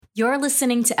You're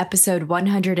listening to episode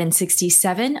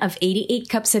 167 of 88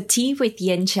 Cups of Tea with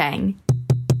Yin Chang.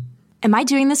 Am I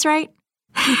doing this right?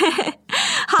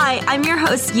 Hi, I'm your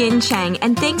host, Yin Chang,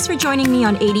 and thanks for joining me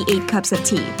on 88 Cups of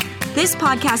Tea. This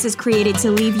podcast is created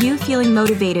to leave you feeling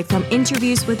motivated from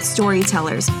interviews with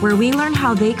storytellers, where we learn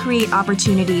how they create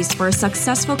opportunities for a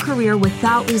successful career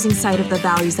without losing sight of the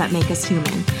values that make us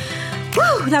human.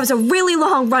 Whew, that was a really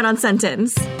long run-on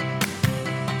sentence.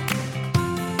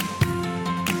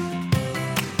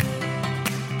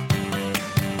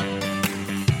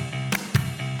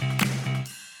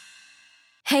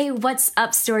 Hey, what's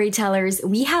up, storytellers?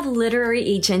 We have literary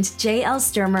agent JL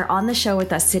Sturmer on the show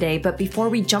with us today, but before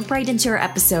we jump right into our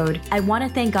episode, I want to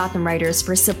thank Gotham Writers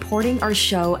for supporting our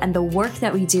show and the work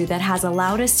that we do that has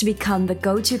allowed us to become the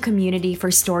go-to community for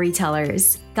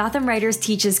storytellers. Gotham Writers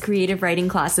teaches creative writing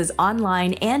classes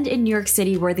online and in New York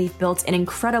City, where they've built an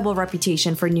incredible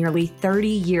reputation for nearly 30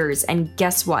 years, and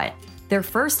guess what? Their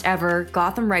first ever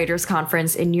Gotham Writers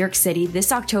Conference in New York City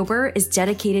this October is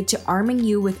dedicated to arming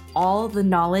you with all the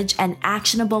knowledge and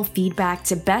actionable feedback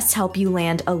to best help you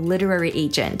land a literary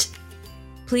agent.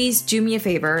 Please do me a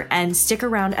favor and stick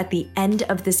around at the end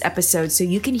of this episode so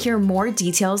you can hear more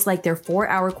details like their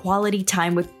 4-hour quality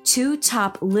time with 2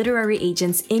 top literary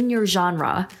agents in your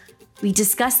genre. We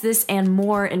discuss this and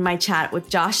more in my chat with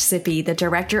Josh Sippy, the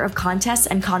Director of Contests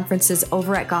and Conferences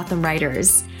over at Gotham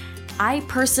Writers. I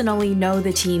personally know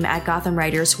the team at Gotham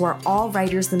Writers, who are all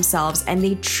writers themselves, and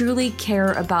they truly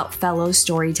care about fellow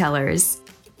storytellers.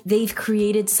 They've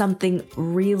created something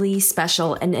really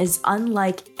special and is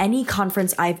unlike any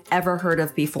conference I've ever heard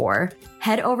of before.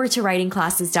 Head over to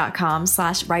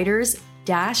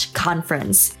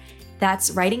writingclasses.com/writers-conference.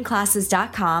 That's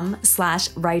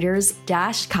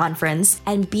writingclasses.com/writers-conference.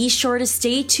 And be sure to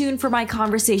stay tuned for my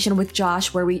conversation with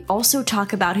Josh, where we also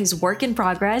talk about his work in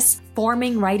progress,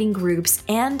 forming writing groups,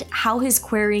 and how his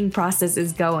querying process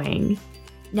is going.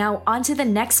 Now, on to the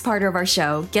next part of our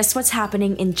show. Guess what's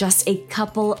happening in just a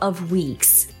couple of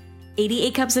weeks?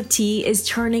 88 Cups of Tea is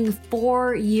turning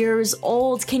 4 years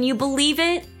old. Can you believe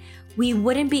it? We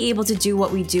wouldn't be able to do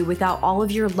what we do without all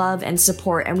of your love and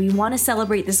support, and we want to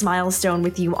celebrate this milestone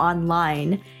with you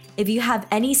online. If you have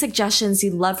any suggestions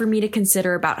you'd love for me to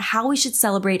consider about how we should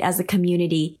celebrate as a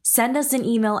community, send us an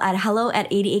email at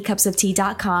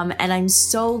hello@88cupsoftea.com, and I'm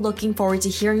so looking forward to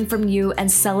hearing from you and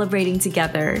celebrating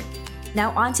together.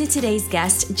 Now on to today's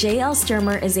guest. JL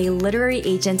Sturmer is a literary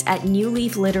agent at New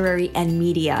Leaf Literary and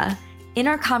Media. In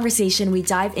our conversation, we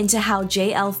dive into how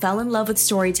JL fell in love with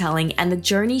storytelling and the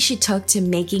journey she took to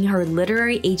making her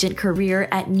literary agent career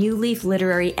at New Leaf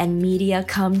Literary and Media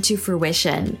come to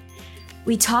fruition.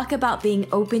 We talk about being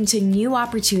open to new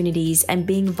opportunities and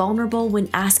being vulnerable when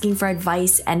asking for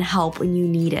advice and help when you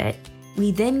need it.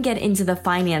 We then get into the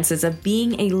finances of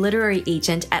being a literary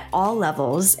agent at all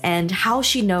levels and how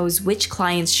she knows which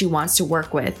clients she wants to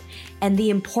work with, and the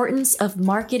importance of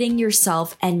marketing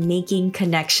yourself and making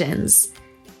connections.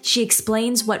 She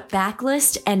explains what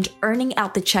backlist and earning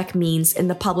out the check means in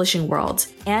the publishing world,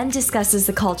 and discusses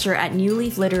the culture at New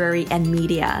Leaf Literary and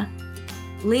Media.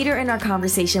 Later in our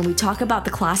conversation, we talk about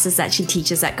the classes that she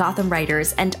teaches at Gotham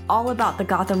Writers and all about the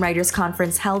Gotham Writers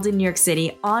Conference held in New York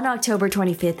City on October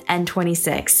 25th and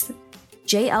 26th.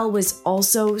 JL was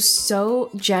also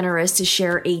so generous to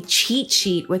share a cheat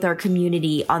sheet with our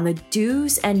community on the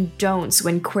do's and don'ts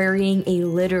when querying a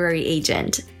literary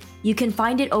agent. You can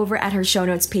find it over at her show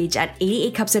notes page at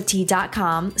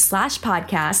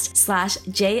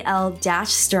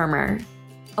 88cupsoftea.com/podcast/JL-Sturmer.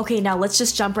 Okay, now let's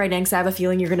just jump right in because I have a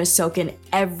feeling you're going to soak in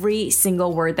every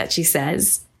single word that she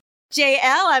says. JL,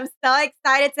 I'm so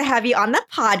excited to have you on the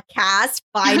podcast,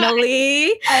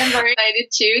 finally. I'm very excited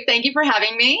too. Thank you for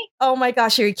having me. Oh my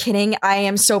gosh, are you kidding? I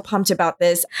am so pumped about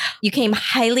this. You came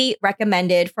highly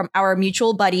recommended from our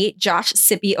mutual buddy, Josh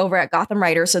Sippy over at Gotham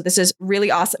Writers. So this is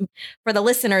really awesome. For the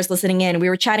listeners listening in, we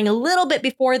were chatting a little bit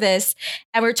before this,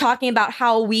 and we were talking about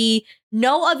how we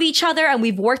know of each other and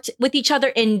we've worked with each other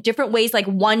in different ways, like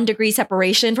 1 degree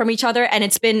separation from each other. And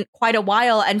it's been quite a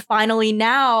while. And finally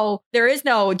now there is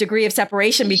no degree of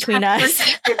separation between us.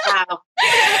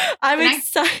 I'm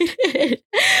excited.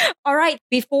 All right.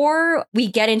 Before we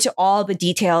get into all the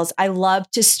details, I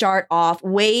love to start off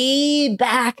way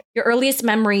back, your earliest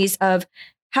memories of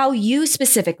how you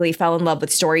specifically fell in love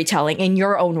with storytelling in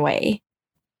your own way.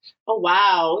 Oh,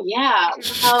 wow. Yeah.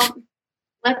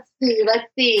 Let's Let's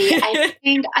see. I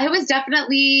think I was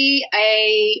definitely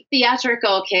a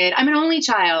theatrical kid. I'm an only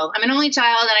child, and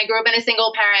I grew up in a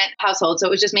single parent household. So it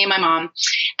was just me and my mom.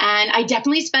 And I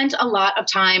definitely spent a lot of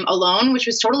time alone, which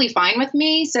was totally fine with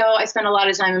me. So I spent a lot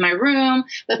of time in my room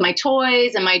with my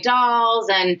toys and my dolls.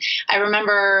 And I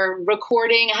remember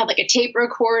recording. I had like a tape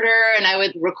recorder, and I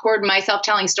would record myself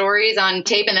telling stories on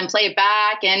tape and then play it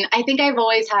back. And I think I've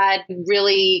always had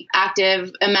really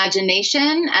active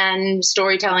imagination, and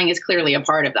storytelling is clearly a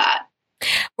part of that.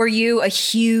 Were you a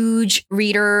huge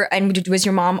reader, and was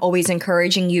your mom always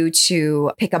encouraging you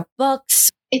to pick up books?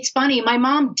 It's funny. My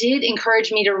mom did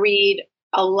encourage me to read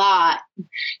a lot.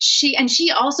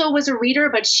 She also was a reader,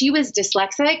 but she was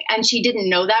dyslexic, and she didn't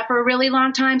know that for a really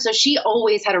long time. So she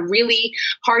always had a really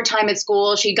hard time at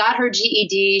school. She got her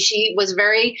GED. She was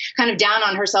very kind of down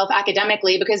on herself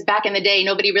academically because back in the day,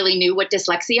 nobody really knew what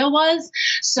dyslexia was.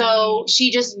 So she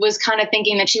just was kind of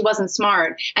thinking that she wasn't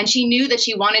smart, and she knew that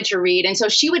she wanted to read. And so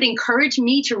she would encourage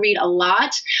me to read a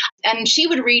lot, and she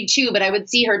would read too, but I would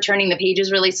see her turning the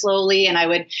pages really slowly, and I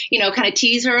would, kind of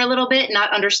tease her a little bit,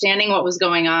 not understanding what was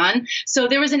going on. So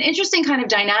there was an interesting kind of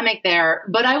dynamic there.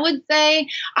 But I would say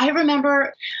I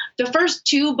remember the first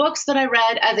two books that I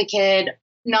read as a kid,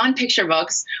 non-picture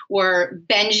books, were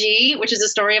Benji, which is a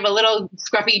story of a little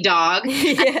scruffy dog.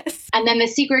 Yes. And then The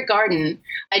Secret Garden.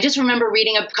 I just remember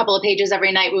reading a couple of pages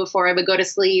every night before I would go to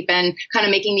sleep and kind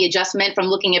of making the adjustment from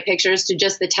looking at pictures to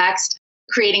just the text,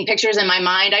 creating pictures in my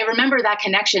mind. I remember that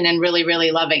connection and really,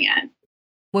 really loving it.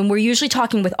 When we're usually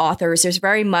talking with authors, there's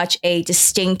very much a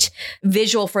distinct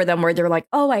visual for them where they're like,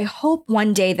 oh, I hope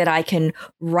one day that I can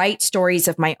write stories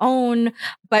of my own.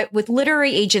 But with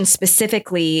literary agents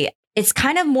specifically, it's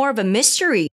kind of more of a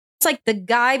mystery. It's like the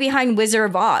guy behind Wizard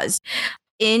of Oz.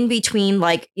 In between,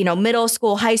 middle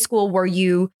school, high school, were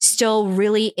you still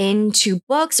really into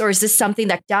books, or is this something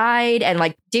that died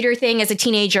and did your thing as a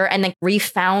teenager and then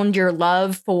refound your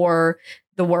love for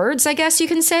the words, I guess you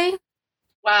can say?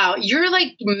 Wow, you're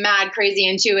mad crazy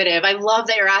intuitive. I love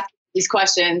that you're asking these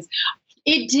questions.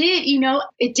 It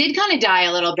did kind of die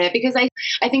a little bit because I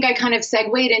think I kind of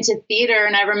segued into theater,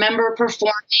 and I remember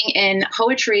performing in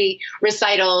poetry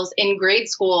recitals in grade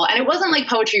school. And it wasn't like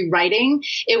poetry writing.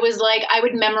 It was I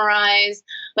would memorize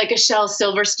a Shel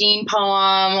Silverstein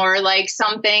poem or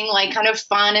something kind of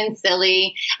fun and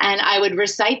silly. And I would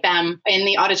recite them in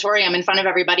the auditorium in front of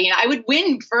everybody. And I would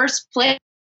win first place.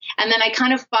 And then I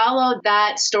kind of followed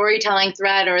that storytelling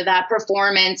thread or that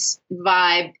performance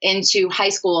vibe into high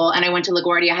school. And I went to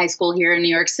LaGuardia High School here in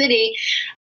New York City.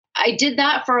 I did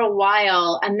that for a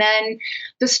while. And then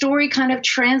the story kind of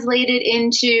translated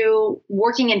into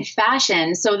working in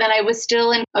fashion. So then I was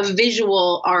still in a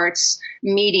visual arts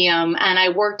medium, and I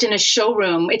worked in a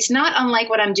showroom. It's not unlike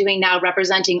what I'm doing now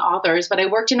representing authors, but I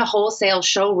worked in a wholesale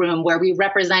showroom where we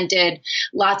represented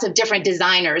lots of different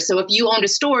designers. So if you owned a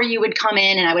store, you would come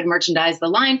in and I would merchandise the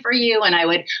line for you, and I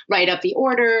would write up the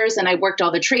orders, and I worked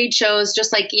all the trade shows.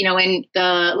 Just like, in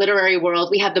the literary world,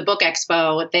 we have the Book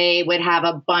Expo. They would have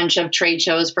a bunch of trade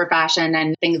shows for fashion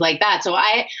and things like that. So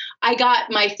I got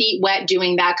my feet wet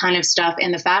doing that kind of stuff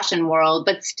in the fashion world,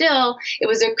 but still it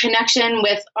was a connection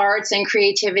with arts and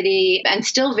creativity and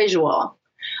still visual.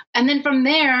 And then from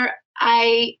there,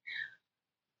 I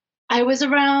was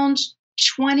around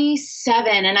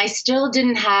 27 and I still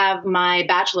didn't have my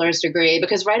bachelor's degree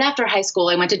because right after high school,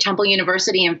 I went to Temple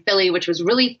University in Philly, which was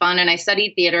really fun. And I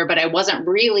studied theater, but I wasn't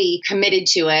really committed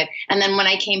to it. And then when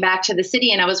I came back to the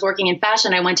city and I was working in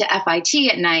fashion, I went to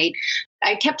FIT at night.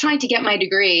 I kept trying to get my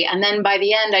degree. And then by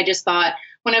the end, I just thought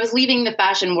when I was leaving the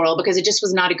fashion world, because it just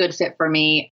was not a good fit for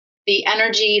me, the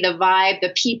energy, the vibe,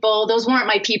 the people, those weren't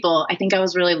my people. I think I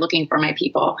was really looking for my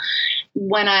people.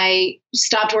 When I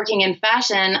stopped working in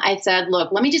fashion, I said,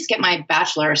 look, let me just get my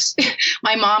bachelor's.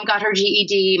 My mom got her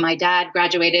GED. My dad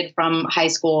graduated from high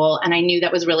school, and I knew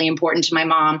that was really important to my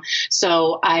mom.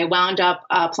 So I wound up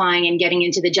applying and getting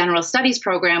into the general studies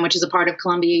program, which is a part of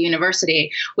Columbia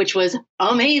University, which was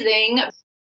amazing.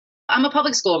 I'm a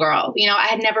public school girl. I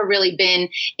had never really been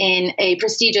in a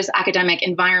prestigious academic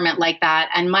environment like that.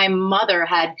 And my mother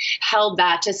had held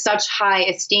that to such high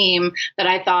esteem that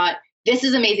I thought, this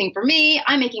is amazing for me.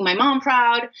 I'm making my mom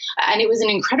proud. And it was an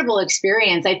incredible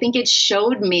experience. I think it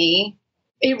showed me,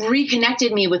 it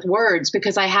reconnected me with words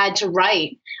because I had to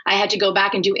write. I had to go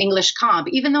back and do English comp.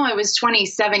 Even though I was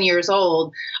 27 years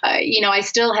old, I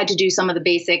still had to do some of the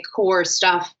basic core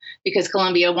stuff because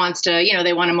Columbia wants to,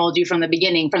 they want to mold you from the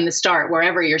beginning, from the start,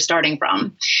 wherever you're starting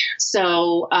from.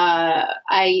 So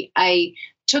I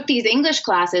took these English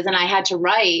classes and I had to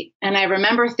write. And I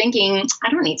remember thinking, I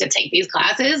don't need to take these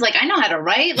classes. Like, I know how to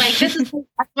write. Like, that's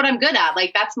what I'm good at.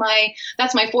 Like, that's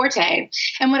my forte.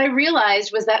 And what I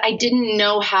realized was that I didn't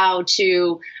know how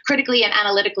to critically and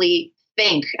analytically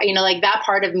think, like that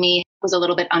part of me was a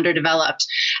little bit underdeveloped.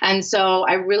 And so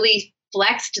I really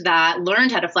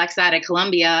learned how to flex that at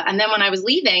Columbia. And then when I was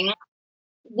leaving,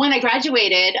 when I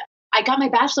graduated, I got my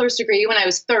bachelor's degree when I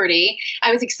was 30.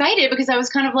 I was excited because I was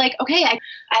kind of like, okay,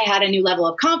 I had a new level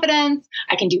of confidence.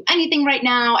 I can do anything right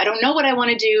now. I don't know what I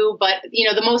want to do, but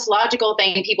the most logical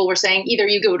thing people were saying, either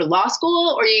you go to law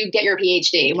school or you get your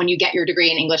PhD when you get your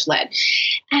degree in English Lit.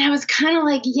 And I was kind of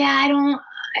like,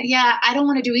 I don't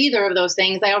want to do either of those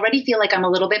things. I already feel like I'm a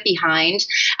little bit behind.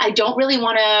 I don't really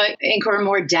want to incur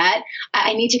more debt.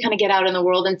 I need to kind of get out in the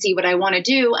world and see what I want to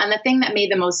do. And the thing that made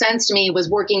the most sense to me was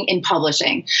working in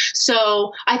publishing.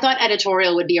 So I thought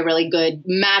editorial would be a really good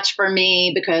match for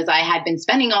me because I had been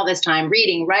spending all this time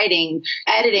reading, writing,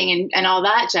 editing, and all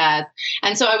that jazz.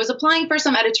 And so I was applying for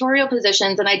some editorial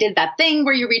positions, and I did that thing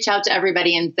where you reach out to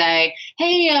everybody and say,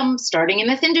 hey, I'm starting in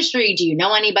this industry. Do you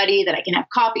know anybody that I can have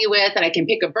coffee with, that I can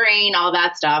pick a brain, all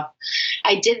that stuff.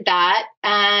 I did that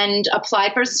and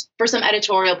applied for some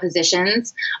editorial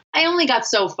positions. I only got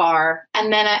so far.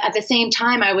 And then at the same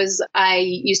time, I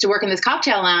used to work in this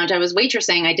cocktail lounge. I was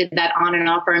waitressing. I did that on and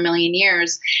off for a million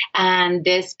years. And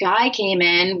this guy came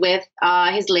in with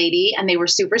his lady, and they were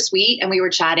super sweet, and we were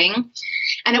chatting.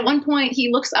 And at one point,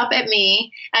 he looks up at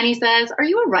me and he says, "Are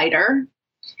you a writer?"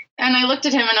 And I looked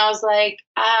at him and I was like,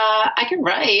 I can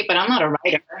write, but I'm not a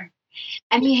writer.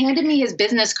 And he handed me his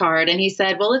business card and he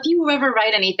said, "Well, if you ever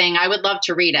write anything, I would love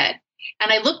to read it."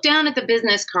 And I looked down at the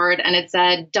business card and it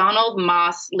said, Donald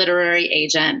Moss, literary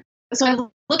agent. So I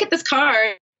look at this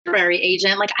card, literary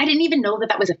agent, like I didn't even know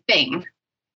that was a thing.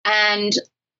 And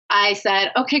I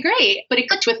said, okay, great. But it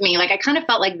clicked with me. Like I kind of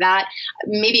felt like that.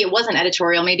 Maybe it wasn't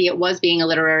editorial. Maybe it was being a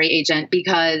literary agent,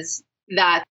 because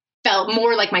that felt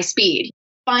more like my speed.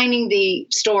 Finding the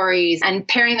stories and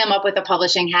pairing them up with a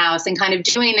publishing house and kind of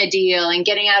doing the deal and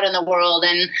getting out in the world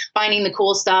and finding the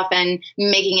cool stuff and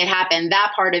making it happen.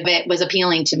 That part of it was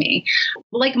appealing to me.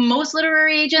 Like most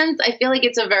literary agents, I feel like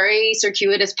it's a very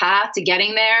circuitous path to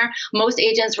getting there. Most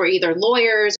agents were either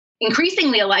lawyers.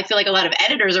 Increasingly, I feel like a lot of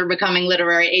editors are becoming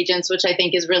literary agents, which I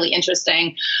think is really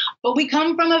interesting. But we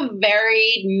come from a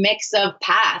varied mix of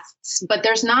paths. But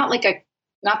there's not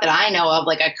that I know of,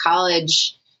 like a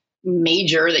college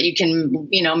major that you can,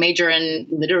 major in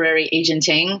literary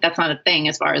agenting. That's not a thing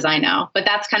as far as I know. But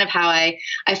that's kind of how I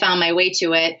found my way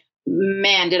to it.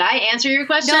 Man, did I answer your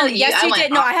question? No, yes, you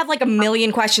did. No, I have like a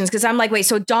million questions because I'm like, wait,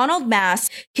 so Donald Moss,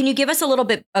 can you give us a little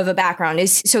bit of a background?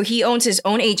 So he owns his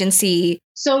own agency.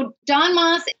 So Don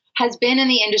Moss has been in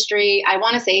the industry, I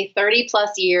want to say 30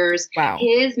 plus years. Wow.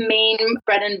 His main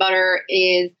bread and butter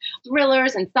is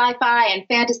thrillers and sci-fi and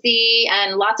fantasy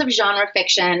and lots of genre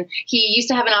fiction. He used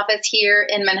to have an office here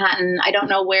in Manhattan. I don't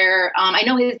know where. I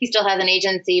know he still has an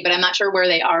agency, but I'm not sure where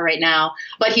they are right now.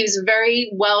 But he was a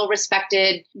very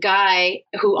well-respected guy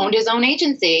who owned his own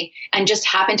agency and just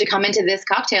happened to come into this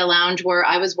cocktail lounge where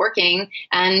I was working.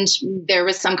 And there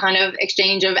was some kind of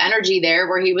exchange of energy there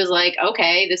where he was like,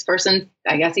 okay, this person,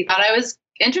 I guess he thought I was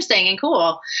interesting and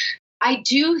cool. I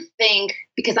do think,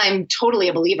 because I'm totally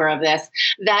a believer of this,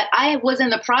 that I was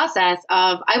in the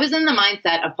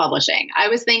mindset of publishing. I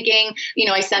was thinking,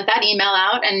 I sent that email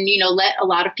out and, let a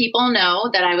lot of people know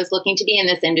that I was looking to be in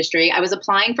this industry. I was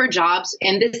applying for jobs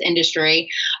in this industry.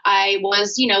 I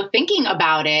was, thinking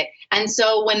about it. And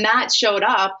so when that showed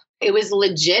up, it was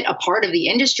legit a part of the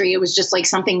industry. It was just like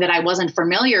something that I wasn't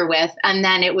familiar with. And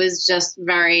then it was just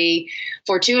very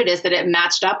fortuitous that it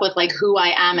matched up with like who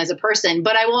I am as a person.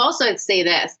 But I will also say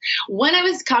this, when I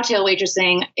was cocktail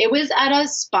waitressing, it was at a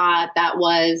spot that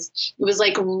was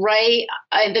like right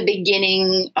at the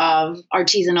beginning of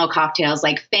artisanal cocktails,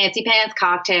 like fancy pants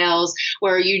cocktails,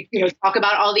 where you talk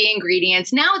about all the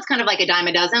ingredients. Now it's kind of like a dime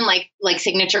a dozen, like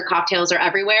signature cocktails are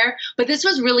everywhere. But this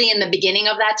was really in the beginning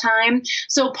of that time.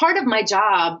 So part of my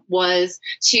job was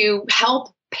to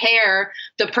help pair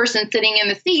the person sitting in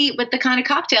the seat with the kind of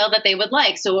cocktail that they would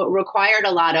like. So it required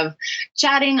a lot of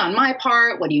chatting on my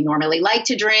part. What do you normally like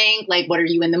to drink? Like, what are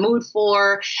you in the mood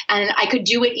for? And I could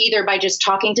do it either by just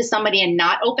talking to somebody and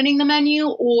not opening the menu,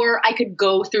 or I could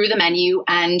go through the menu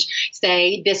and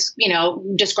say this,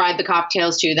 describe the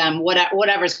cocktails to them,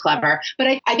 whatever's clever.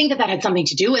 But I think that had something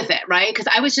to do with it, right?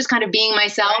 Because I was just kind of being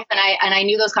myself, and I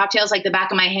knew those cocktails like the back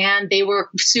of my hand. They were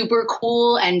super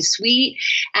cool and sweet,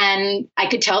 and I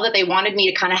could could tell that they wanted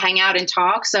me to kind of hang out and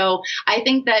talk. So I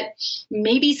think that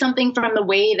maybe something from the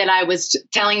way that I was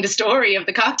telling the story of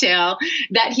the cocktail,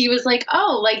 that he was like,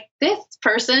 oh, like this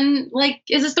person like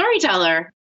is a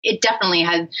storyteller. It definitely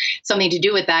had something to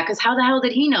do with that, because how the hell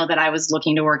did he know that I was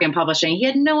looking to work in publishing? He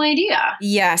had no idea.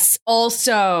 Yes.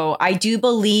 Also, I do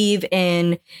believe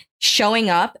in showing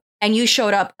up, and you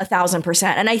showed up 1,000%.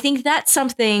 And I think that's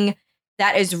something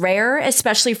that is rare,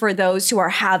 especially for those who are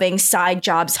having side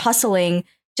jobs, hustling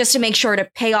just to make sure to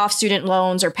pay off student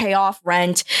loans or pay off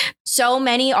rent. So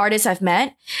many artists I've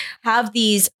met have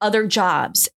these other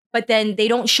jobs, but then they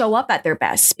don't show up at their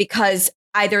best because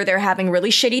either they're having a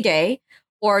really shitty day,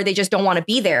 or they just don't want to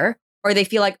be there, or they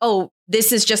feel like, oh,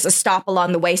 this is just a stop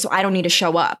along the way, so I don't need to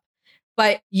show up.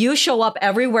 But you show up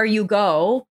everywhere you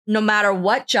go, no matter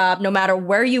what job, no matter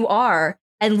where you are,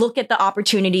 and look at the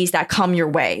opportunities that come your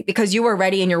way because you are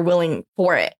ready and you're willing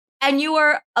for it. And you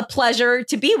are a pleasure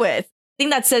to be with. I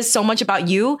think that says so much about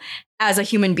you as a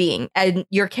human being and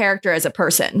your character as a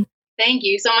person. Thank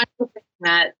you so much for saying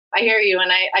that. I hear you. And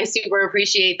I super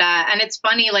appreciate that. And it's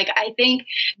funny, like, I think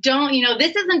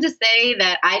this isn't to say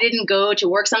that I didn't go to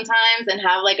work sometimes and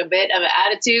have like a bit of an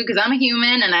attitude, because I'm a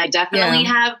human and I definitely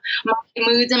have my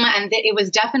moods and it was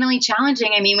definitely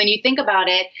challenging. I mean, when you think about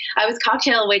it, I was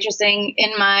cocktail waitressing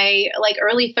in my like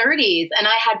early 30s, and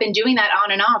I had been doing that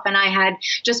on and off, and I had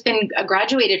just been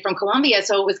graduated from Columbia.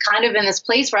 So it was kind of in this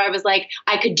place where I was like,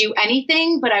 I could do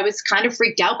anything, but I was kind of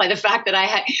freaked out by the fact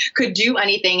that could do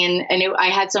anything. And I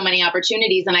had so many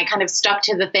opportunities, and I kind of stuck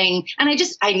to the thing. And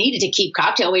I needed to keep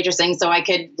cocktail waitressing so I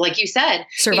could, like you said,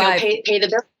 survive, pay the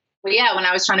bill. But yeah, when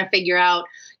I was trying to figure out,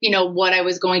 what I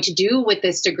was going to do with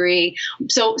this degree.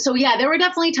 So yeah, there were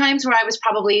definitely times where I was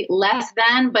probably less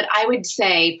than, but I would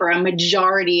say for a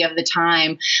majority of the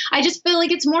time, I just feel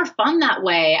like it's more fun that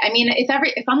way. I mean,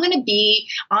 if I'm going to be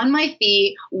on my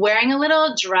feet, wearing a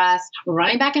little dress,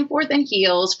 running back and forth in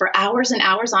heels for hours and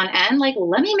hours on end, like,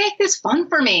 let me make this fun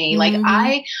for me. Like,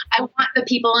 I want the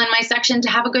people in my section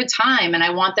to have a good time, and I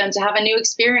want them to have a new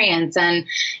experience. And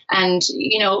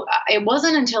it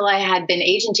wasn't until I had been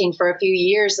agenting for a few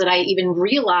years that I even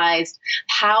realized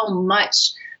how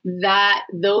much that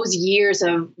those years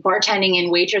of bartending and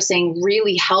waitressing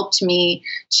really helped me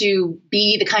to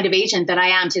be the kind of agent that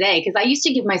I am today. Because I used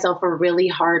to give myself a really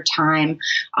hard time.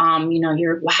 How are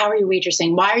you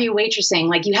waitressing? Why are you waitressing?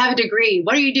 Like, you have a degree.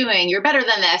 What are you doing? You're better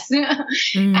than this.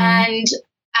 And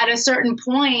at a certain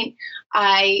point,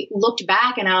 I looked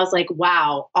back and I was like,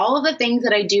 wow, all of the things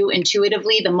that I do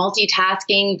intuitively, the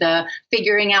multitasking, the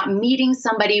figuring out, meeting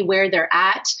somebody where they're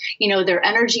at, their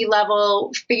energy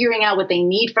level, figuring out what they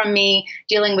need from me,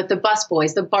 dealing with the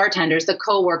busboys, the bartenders, the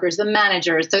coworkers, the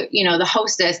managers, the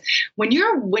hostess. When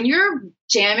you're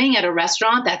jamming at a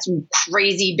restaurant that's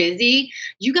crazy busy,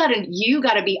 you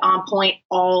gotta be on point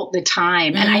all the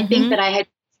time. And I think that I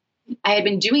had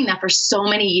been doing that for so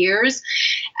many years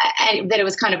that it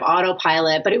was kind of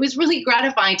autopilot, but it was really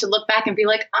gratifying to look back and be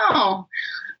like, oh,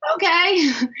 okay.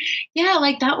 Yeah.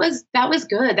 Like that was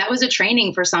good. That was a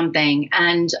training for something,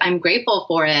 and I'm grateful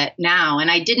for it now. And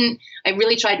I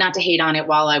really tried not to hate on it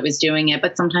while I was doing it,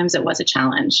 but sometimes it was a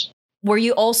challenge. Were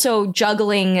you also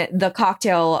juggling the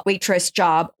cocktail waitress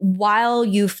job while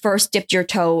you first dipped your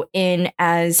toe in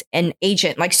as an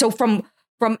agent? Like, so from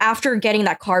after getting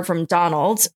that card from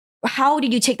Donald, how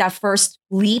did you take that first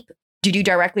leap? Did you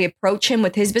directly approach him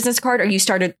with his business card, or you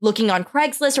started looking on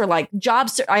Craigslist or like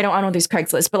jobs? I don't know this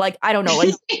Craigslist, but like, I don't know.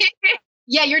 Like,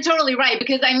 yeah, you're totally right.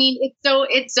 Because I mean,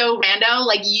 it's so rando.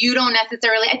 Like, you don't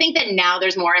necessarily, I think that now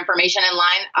there's more information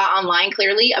online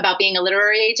clearly about being a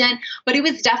literary agent, but it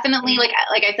was definitely like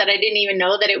I said, I didn't even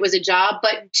know that it was a job.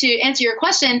 But to answer your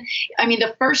question, I mean,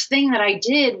 the first thing that I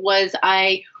did was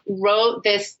I wrote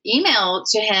this email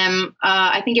to him.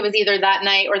 I think it was either that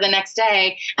night or the next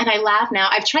day. And I laugh now.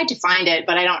 I've tried to find it,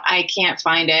 but I can't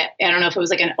find it. I don't know if it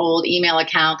was like an old email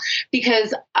account,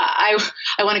 because I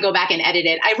want to go back and edit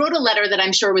it. I wrote a letter that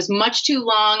I'm sure was much too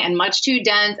long and much too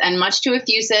dense and much too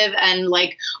effusive,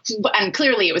 and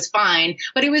clearly it was fine.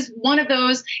 But it was one of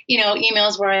those,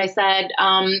 emails where I said,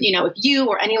 if you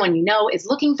or anyone is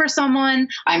looking for someone,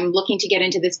 I'm looking to get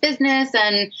into this business.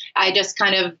 And I just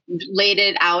kind of laid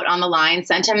it out on the line,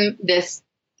 sent him this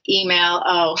email.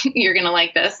 Oh, you're going to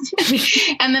like this.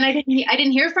 And then I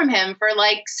didn't hear from him for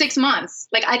like 6 months.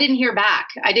 Like, I didn't hear back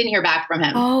from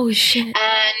him. Oh shit.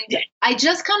 And I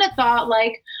just kind of thought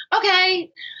like, okay,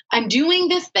 I'm doing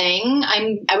this thing.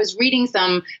 I was reading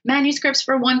some manuscripts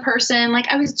for one person. Like,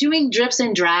 I was doing drips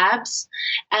and drabs.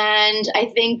 And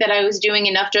I think that I was doing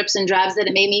enough drips and drabs that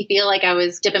it made me feel like I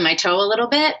was dipping my toe a little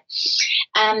bit.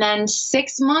 And then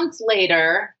 6 months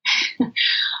later,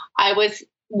 I was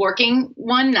working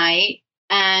one night,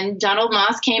 and Donald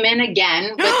Moss came in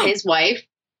again with his wife,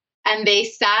 and they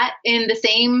sat in the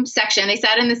same section. They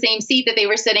sat in the same seat that they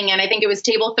were sitting in. I think it was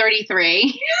table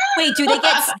 33. Wait, do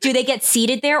they get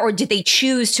seated there, or did they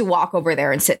choose to walk over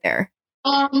there and sit there?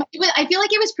 I feel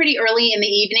like it was pretty early in the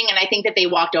evening, and I think that they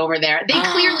walked over there. They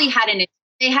clearly had an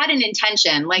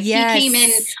intention. Like, yes. He came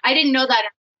in, I didn't know that,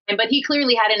 but he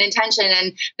clearly had an intention.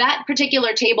 And that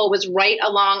particular table was right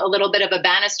along a little bit of a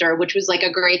banister, which was like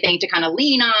a great thing to kind of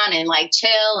lean on and like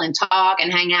chill and talk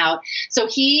and hang out. So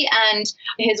he and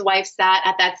his wife sat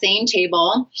at that same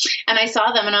table, and I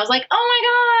saw them and I was like,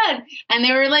 oh my God. And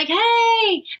they were like,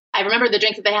 hey, I remember the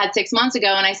drink that they had 6 months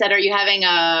ago. And I said, are you having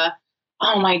a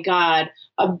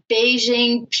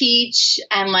Beijing peach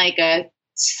and like a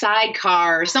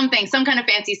sidecar or something, some kind of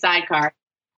fancy sidecar?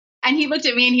 And he looked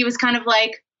at me and he was kind of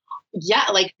like, yeah,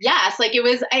 like, yes, like it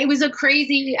was a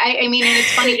crazy, I mean, and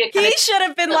it's funny to kind he should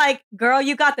have been like, girl,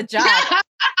 you got the job.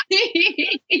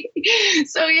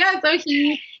 So I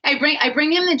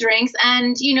bring him the drinks,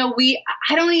 and,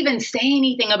 I don't even say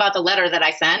anything about the letter that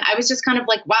I sent. I was just kind of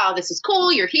like, wow, this is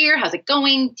cool. You're here. How's it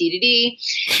going? D.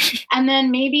 And then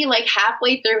maybe like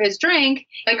halfway through his drink,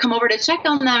 I come over to check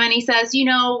on them, and he says,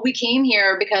 we came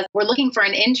here because we're looking for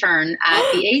an intern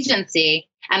at the agency.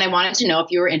 And I wanted to know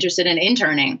if you were interested in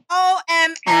interning.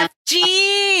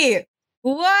 OMFG!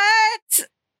 What?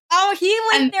 Oh, he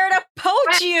went there to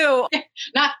poach you.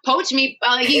 Not poach me.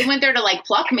 He went there to like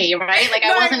pluck me, right? Like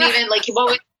I wasn't even like, what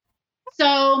was...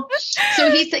 So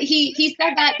he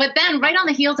said that, but then right on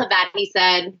the heels of that, he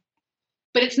said,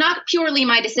 but it's not purely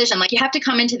my decision. Like, you have to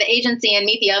come into the agency and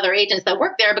meet the other agents that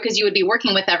work there, because you would be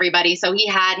working with everybody. So he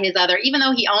had his other, even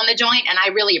though he owned the joint, and I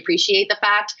really appreciate the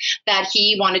fact that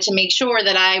he wanted to make sure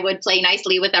that I would play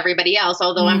nicely with everybody else,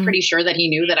 although I'm pretty sure that he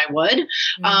knew that I would.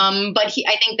 But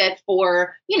I think that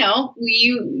for,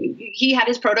 he had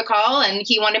his protocol, and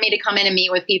he wanted me to come in and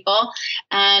meet with people.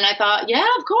 And I thought, yeah,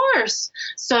 of course.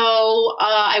 So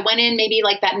I went in maybe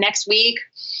like that next week.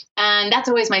 And that's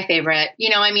always my favorite.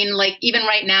 Like even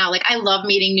right now, like I love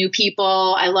meeting new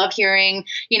people. I love hearing,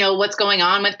 what's going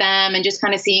on with them, and just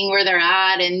kind of seeing where they're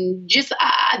at. And just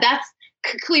that's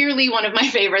clearly one of my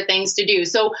favorite things to do.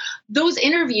 So those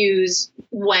interviews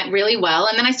went really well.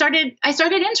 And then I started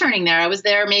interning there. I was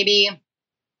there maybe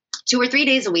 2 or 3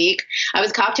 days a week. I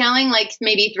was cocktailing like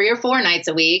maybe 3 or 4 nights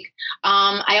a week.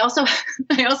 I also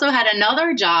had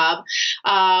another job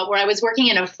where I was working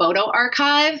in a photo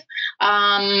archive.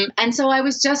 And so it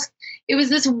was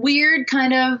this weird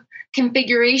kind of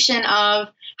configuration of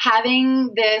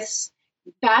having this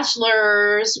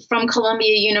bachelor's from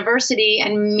Columbia University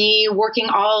and me working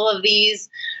all of these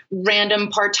random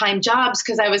part-time jobs,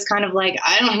 because I was kind of like,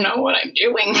 I don't know what I'm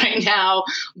doing right now,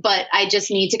 but I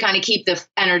just need to kind of keep the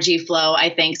energy flow,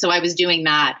 I think. So I was doing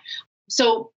that.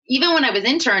 So even when I was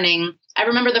interning, I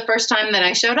remember the first time that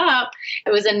I showed up,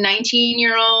 it was a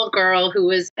 19-year-old girl who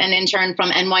was an intern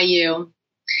from NYU.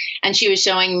 And she was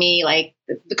showing me like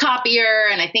the copier,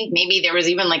 and I think maybe there was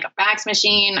even like a fax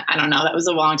machine. I don't know. That was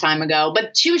a long time ago,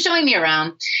 but she was showing me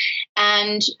around,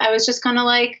 and I was just kind of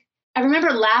like, I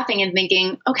remember laughing and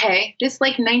thinking, okay, this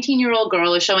like 19-year-old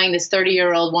girl is showing this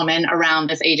 30-year-old woman around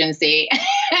this agency.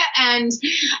 and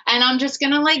I'm just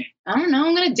going to like, I don't know,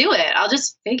 I'm going to do it. I'll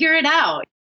just figure it out.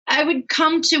 I would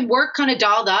come to work kind of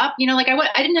dolled up, like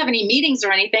I didn't have any meetings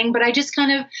or anything, but I just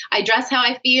I dress how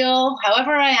I feel,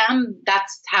 however I am,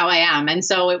 that's how I am. And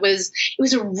so it was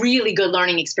a really good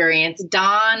learning experience.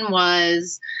 Don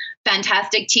was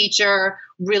fantastic teacher,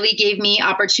 really gave me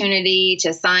opportunity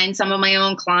to sign some of my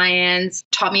own clients,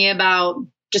 taught me about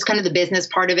just kind of the business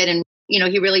part of it. And,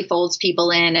 he really folds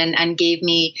people in and gave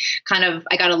me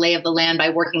I got a lay of the land by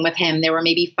working with him. There were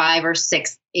maybe 5 or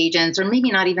 6 agents, or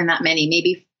maybe not even that many,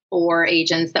 maybe 4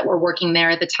 agents that were working there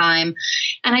at the time.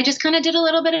 And I just kind of did a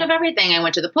little bit of everything. I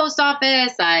went to the post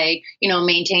office. I,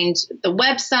 maintained the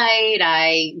website.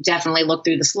 I definitely looked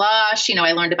through the slush.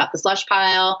 I learned about the slush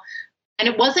pile. And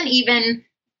it wasn't even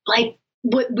like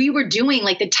what we were doing,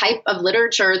 like the type of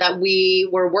literature that we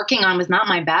were working on was not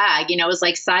my bag. It was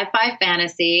like sci-fi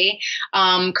fantasy,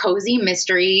 cozy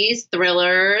mysteries,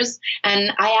 thrillers.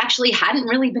 And I actually hadn't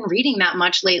really been reading that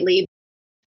much lately.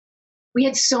 We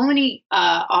had so many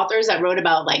authors that wrote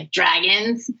about like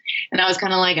dragons. And I was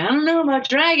kind of like, I don't know about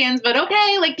dragons, but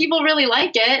okay, like people really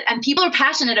like it and people are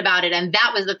passionate about it. And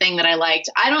that was the thing that I liked.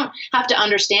 I don't have to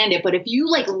understand it, but if you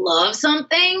like love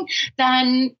something,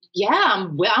 then yeah,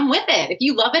 I'm with it. If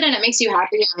you love it and it makes you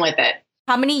happy, I'm with it.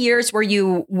 How many years were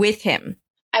you with him?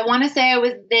 I want to say I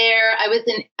was there.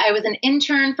 I was an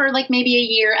intern for like maybe a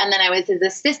year, and then I was his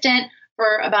assistant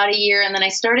for about a year. And then I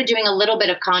started doing a little bit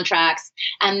of contracts.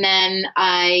 And then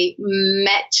I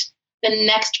met the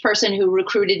next person who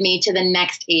recruited me to the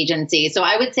next agency. So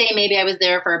I would say maybe I was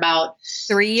there for about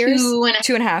 3 years,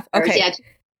 2.5. Okay. Yeah,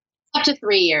 up to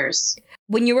 3 years.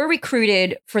 When you were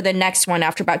recruited for the next one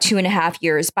after about 2.5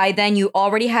 years, by then you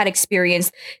already had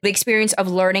the experience of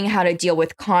learning how to deal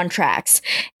with contracts.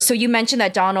 So you mentioned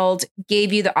that Donald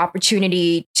gave you the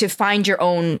opportunity to find your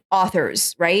own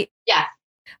authors, right? Yeah.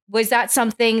 Was that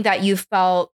something that you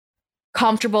felt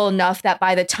comfortable enough that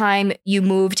by the time you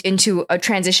moved into a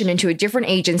transition into a different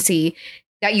agency,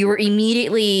 that you were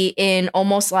immediately in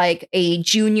almost like a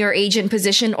junior agent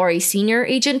position or a senior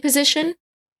agent position?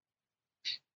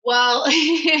 Well,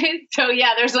 so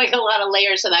yeah, there's like a lot of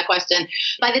layers to that question.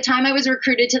 By the time I was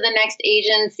recruited to the next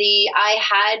agency, I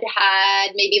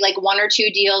had maybe like 1 or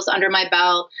 2 deals under my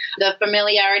belt. The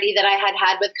familiarity that I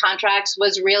had with contracts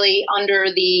was really under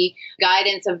the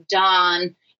guidance of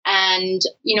Don. And,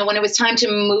 when it was time to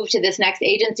move to this next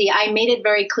agency, I made it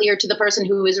very clear to the person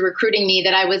who was recruiting me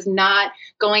that I was not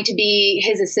going to be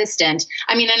his assistant.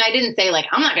 I mean, and I didn't say like,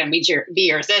 I'm not going to be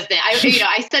your assistant. I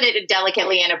said it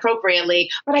delicately and appropriately,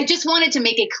 but I just wanted to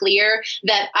make it clear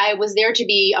that I was there to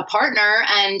be a partner.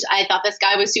 And I thought this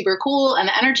guy was super cool and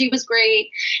the energy was great.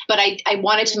 But I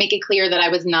wanted to make it clear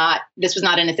that this was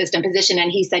not an assistant position.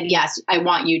 And he said, yes, I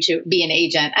want you to be an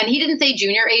agent. And he didn't say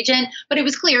junior agent, but it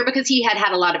was clear because he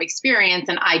had a lot of experience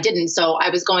and I didn't. So I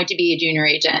was going to be a junior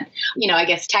agent, I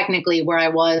guess technically where I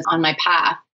was on my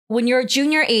path. When you're a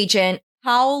junior agent,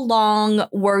 how long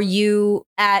were you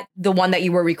at the one that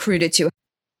you were recruited to?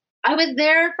 I was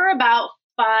there for about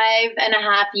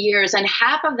 5.5 years. And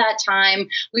half of that time,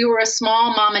 we were a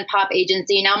small mom and pop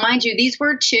agency. Now, mind you, these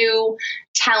were 2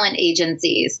 talent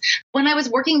agencies. When I was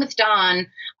working with Don,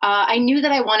 I knew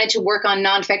that I wanted to work on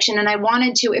nonfiction, and I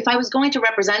wanted to, if I was going to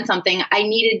represent something,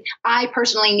 I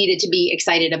personally needed to be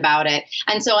excited about it.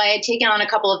 And so I had taken on a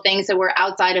couple of things that were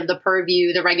outside of the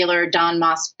purview, the regular Don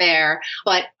Moss fare.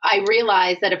 But I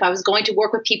realized that if I was going to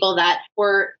work with people that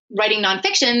were writing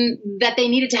nonfiction, that they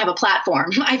needed to have a platform.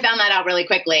 I found that out really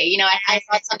quickly. I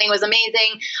thought something was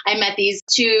amazing. I met these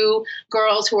 2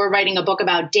 girls who were writing a book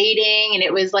about dating, and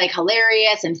it was like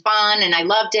hilarious and fun, and I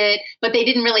loved it, but they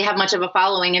didn't really have much of a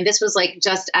following. And this was like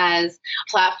just as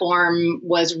platform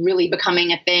was really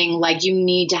becoming a thing, like you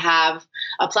need to have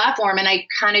a platform. And I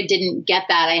kind of didn't get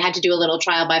that. I had to do a little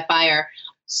trial by fire.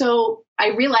 So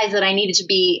I realized that I needed to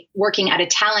be working at a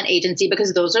talent agency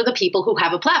because those are the people who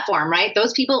have a platform, right?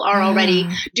 Those people are already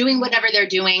doing whatever they're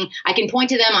doing. I can point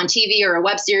to them on TV or a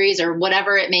web series or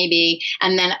whatever it may be,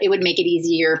 and then it would make it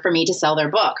easier for me to sell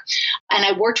their book. And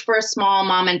I worked for a small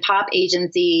mom and pop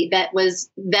agency that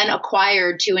was then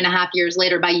acquired 2.5 years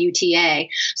later by UTA.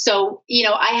 So,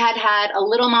 I had a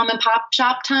little mom and pop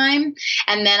shop time,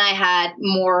 and then I had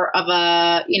more of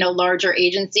a, larger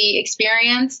agency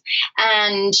experience.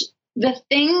 And the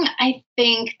thing I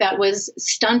think that was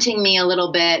stunting me a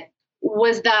little bit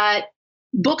was that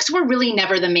books were really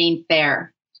never the main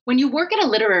fare. When you work at a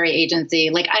literary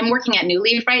agency, like I'm working at New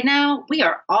Leaf right now, we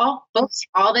are all books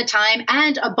all the time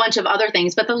and a bunch of other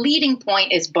things. But the leading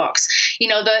point is books.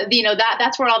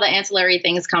 That's where all the ancillary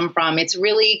things come from. It's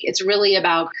really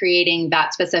about creating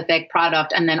that specific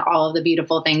product and then all of the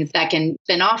beautiful things that can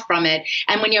spin off from it.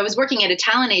 And when I was working at a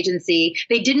talent agency,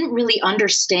 they didn't really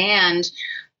understand.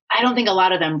 I don't think a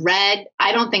lot of them read.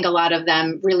 I don't think a lot of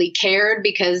them really cared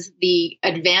because the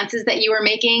advances that you were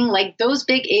making, like those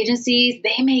big agencies,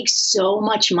 they make so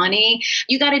much money.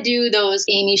 You got to do those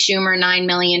Amy Schumer $9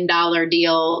 million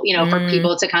deal, for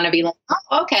people to kind of be like,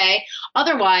 oh, okay.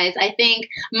 Otherwise, I think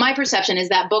my perception is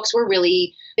that books were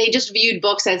really, they just viewed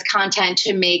books as content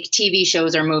to make TV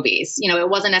shows or movies. It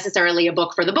wasn't necessarily a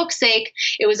book for the book's sake.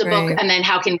 It was a book. And then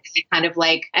how can we kind of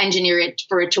like engineer it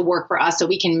for it to work for us so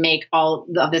we can make all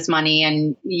of this money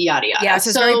and yada, yada. Yeah,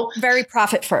 so very, very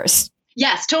profit first.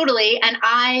 Yes, totally. And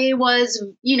I was,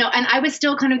 and I was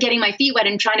still kind of getting my feet wet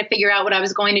and trying to figure out what I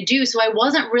was going to do. So I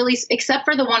wasn't really, except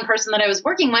for the one person that I was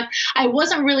working with, I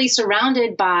wasn't really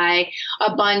surrounded by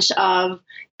a bunch of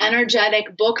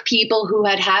energetic book people who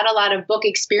had a lot of book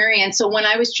experience. So when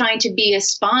I was trying to be a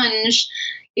sponge,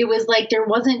 it was like there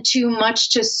wasn't too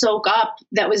much to soak up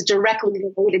that was directly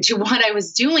related to what I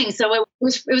was doing. So it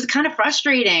was kind of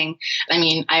frustrating. I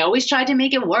mean, I always tried to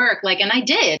make it work, and I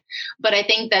did. But I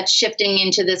think that shifting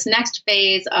into this next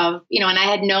phase of, and I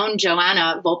had known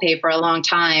Joanna Volpe for a long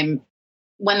time.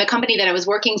 When the company that I was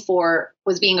working for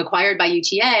was being acquired by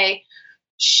UTA,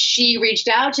 she reached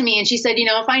out to me and she said,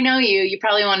 if I know you, you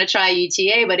probably want to try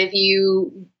UTA, but if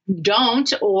you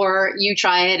don't, or you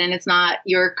try it and it's not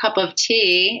your cup of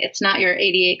tea. It's not your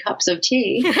 88 cups of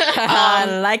tea.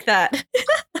 I like that.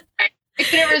 I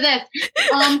couldn't resist.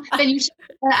 Then you should,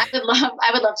 I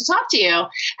would love to talk to you.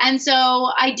 And so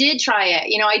I did try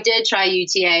it. I did try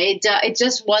UTA. It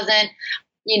just wasn't,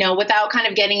 without kind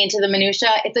of getting into the minutia,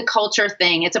 it's a culture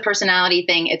thing. It's a personality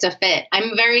thing. It's a fit.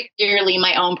 I'm very clearly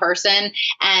my own person,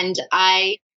 and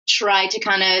I tried to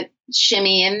kind of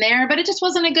shimmy in there, but it just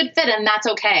wasn't a good fit, and that's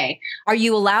okay. Are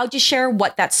you allowed to share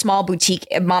what that small boutique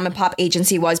mom and pop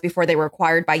agency was before they were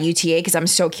acquired by UTA? Because I'm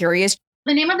so curious.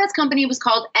 The name of this company was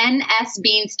called NS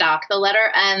Beanstalk, the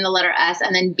letter N, the letter S,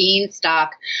 and then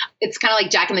Beanstalk. It's kind of like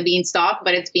Jack and the Beanstalk,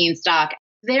 but it's Beanstalk.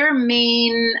 Their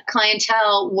main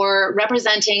clientele were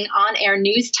representing on-air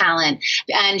news talent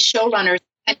and showrunners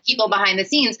and people behind the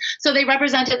scenes. So they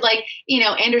represented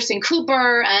Anderson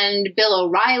Cooper and Bill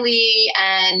O'Reilly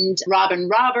and Robin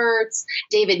Roberts,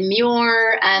 David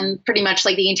Muir, and pretty much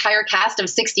like the entire cast of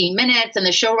 60 Minutes and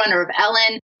the showrunner of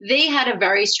Ellen. They had a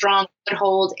very strong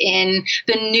foothold in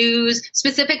the news,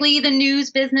 specifically the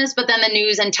news business, but then the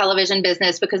news and television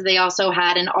business, because they also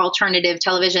had an alternative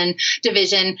television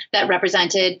division that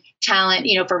represented talent,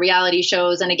 for reality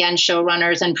shows, and again,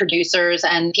 showrunners and producers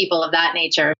and people of that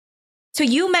nature. So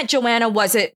you met Joanna,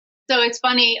 was it? So it's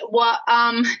funny. Well,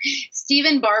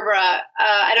 Stephen Barbara,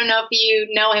 I don't know if you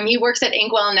know him. He works at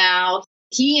Inkwell now.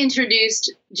 He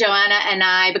introduced Joanna and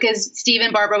I, because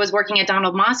Stephen Barbara was working at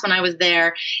Donald Moss when I was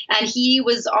there. And he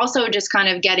was also just kind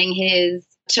of getting his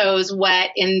toes wet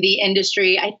in the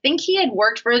industry. I think he had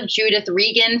worked for Judith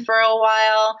Regan for a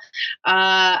while,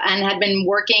 and had been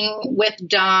working with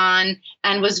Don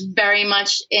and was very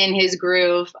much in his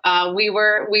groove. We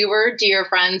were dear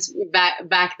friends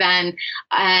back then,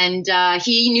 and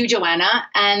he knew Joanna,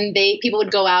 and people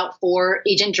would go out for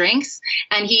agent drinks,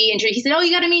 and he said, "Oh,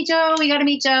 you got to meet Joe. You got to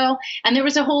meet Joe." And there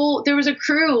was a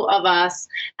crew of us,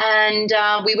 and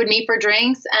we would meet for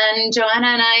drinks, and Joanna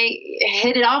and I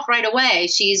hit it off right away.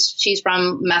 She's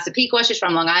from Massapequa. She's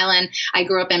from Long Island. I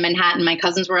grew up in Manhattan. My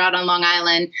cousins were out on Long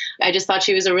Island. I just thought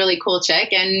she was a really cool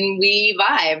chick, and we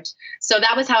vibed. So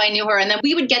that was how I knew her. And then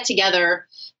we would get together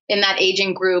in that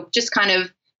agent group, just kind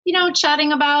of,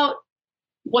 chatting about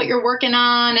what you're working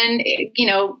on and,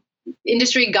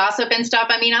 industry gossip and stuff.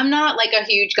 I mean, I'm not like a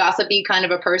huge gossipy kind of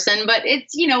a person, but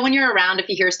it's, when you're around, if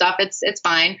you hear stuff, it's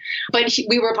fine. But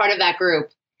we were part of that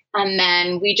group. And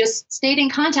then we just stayed in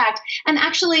contact. And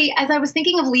actually, as I was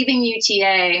thinking of leaving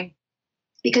UTA,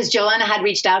 because Joanna had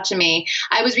reached out to me,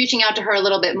 I was reaching out to her a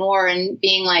little bit more and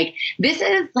being like, this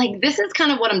is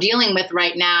kind of what I'm dealing with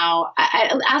right now,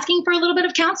 asking for a little bit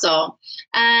of counsel.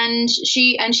 And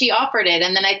she offered it.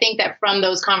 And then I think that from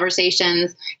those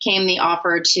conversations came the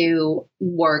offer to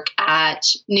work at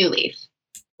New Leaf.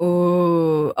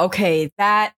 Ooh, okay.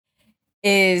 That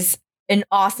is an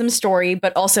awesome story,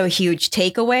 but also a huge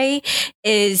takeaway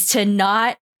is to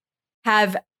not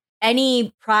have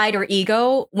any pride or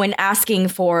ego when asking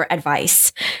for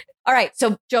advice. All right.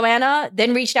 So Joanna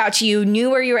then reached out to you, knew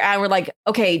where you were at, and we're like,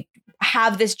 okay,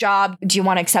 have this job. Do you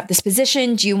want to accept this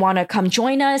position? Do you want to come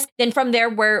join us? Then from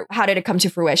there, how did it come to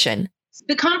fruition?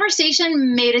 The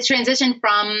conversation made a transition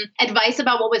from advice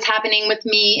about what was happening with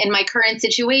me in my current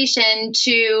situation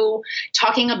to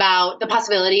talking about the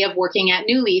possibility of working at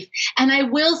New Leaf. And I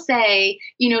will say,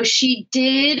 she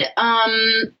did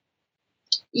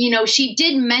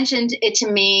mention it to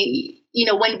me,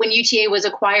 when UTA was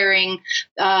acquiring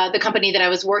the company that I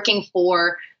was working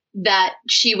for, that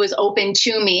she was open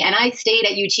to me. And I stayed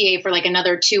at UTA for like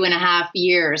another 2.5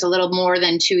 years, a little more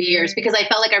than 2 years, because I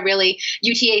felt like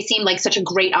UTA seemed like such a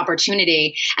great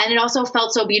opportunity. And it also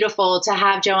felt so beautiful to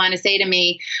have Joanna say to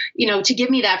me, to give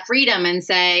me that freedom and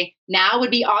say, now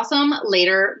would be awesome.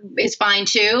 Later is fine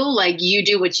too. Like, you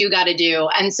do what you got to do.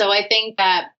 And so I think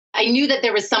that I knew that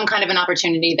there was some kind of an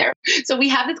opportunity there. So we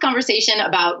have this conversation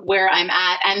about where I'm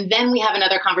at, and then we have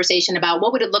another conversation about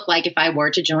what would it look like if I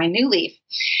were to join New Leaf.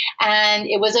 And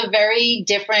it was a very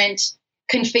different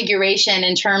configuration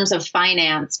in terms of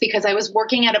finance, because I was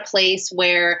working at a place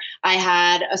where I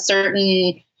had a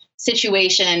certain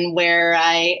situation where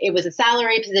it was a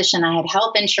salary position. I had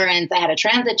health insurance. I had a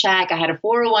transit check. I had a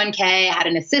 401k. I had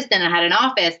an assistant. I had an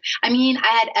office. I mean, I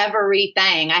had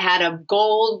everything. I had a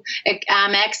gold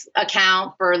Amex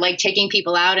account for like taking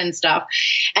people out and stuff.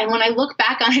 And when I look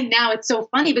back on it now, it's so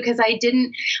funny because I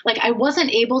wasn't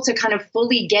able to kind of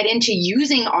fully get into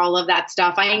using all of that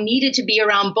stuff. I needed to be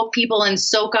around book people and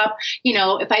soak up,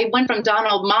 if I went from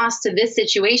Donald Moss to this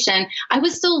situation, I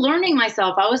was still learning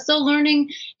myself. I was still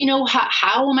learning,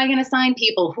 how am I going to sign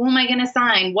people? Who am I going to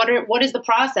sign? What is the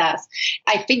process?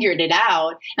 I figured it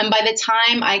out. And by the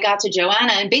time I got to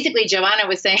Joanna, and basically Joanna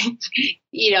was saying,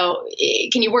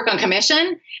 can you work on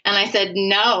commission? And I said,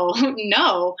 no.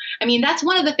 I mean, that's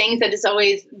one of the things that is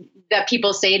always that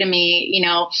people say to me,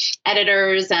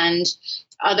 editors and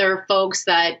other folks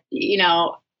that,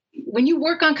 when you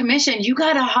work on commission, you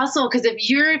got to hustle, because if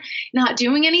you're not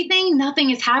doing anything, nothing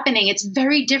is happening. It's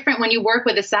very different when you work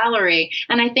with a salary.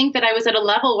 And I think that I was at a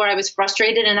level where I was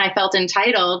frustrated and I felt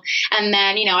entitled. And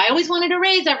then, I always wanted a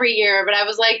raise every year, but I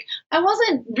was like, I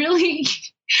wasn't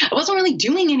really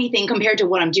doing anything compared to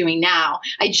what I'm doing now.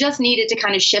 I just needed to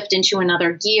kind of shift into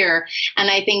another gear.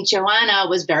 And I think Joanna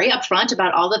was very upfront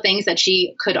about all the things that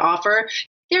she could offer.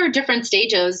 There are different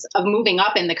stages of moving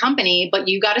up in the company, but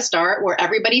you got to start where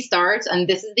everybody starts. And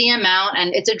this is the amount,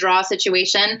 and it's a draw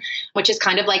situation, which is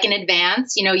kind of like an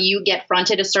advance. You get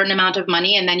fronted a certain amount of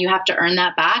money, and then you have to earn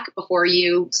that back before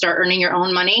you start earning your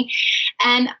own money.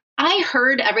 And I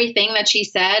heard everything that she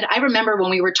said. I remember when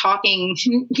we were talking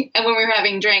and when we were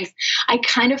having drinks, I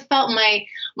kind of felt my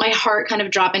heart kind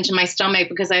of drop into my stomach,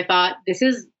 because I thought, this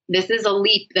is a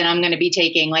leap that I'm going to be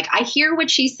taking. Like, I hear what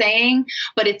she's saying,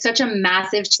 but it's such a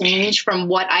massive change from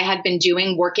what I had been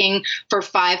doing, working for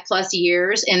 5+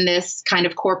 years in this kind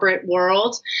of corporate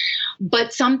world.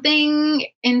 But something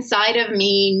inside of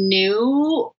me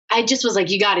knew, I just was like,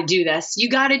 you got to do this. You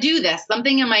got to do this.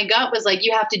 Something in my gut was like,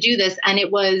 you have to do this. And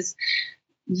it was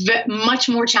much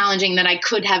more challenging than I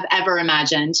could have ever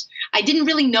imagined. I didn't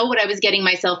really know what I was getting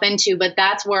myself into, but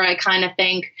that's where I kind of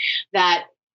think that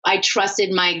I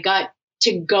trusted my gut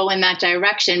to go in that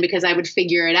direction, because I would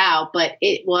figure it out. But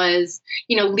it was,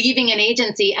 leaving an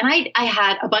agency, and I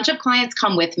had a bunch of clients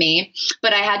come with me,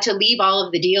 but I had to leave all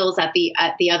of the deals at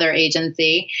the other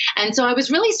agency. And so I was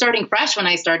really starting fresh when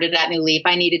I started at New Leaf.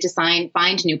 I needed to find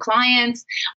new clients.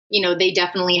 They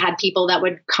definitely had people that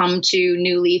would come to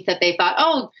New Leaf that they thought,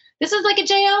 oh, this is like a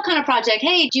JL kind of project.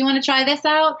 Hey, do you want to try this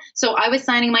out? So I was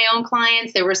signing my own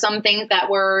clients. There were some things that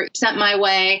were sent my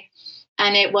way.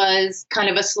 And it was kind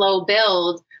of a slow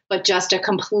build, but just a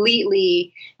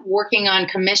completely working on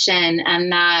commission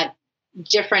and that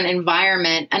different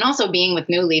environment. And also being with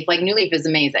New Leaf. Like, New Leaf is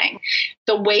amazing.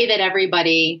 The way that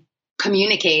everybody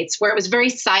communicates, where it was very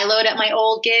siloed at my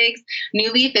old gigs,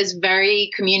 New Leaf is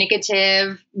very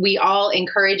communicative. We all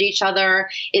encourage each other.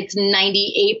 It's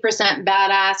 98%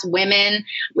 badass women.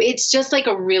 It's just like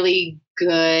a really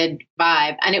good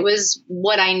vibe. And it was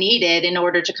what I needed in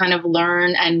order to kind of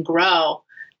learn and grow.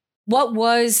 What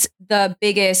was the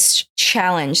biggest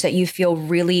challenge that you feel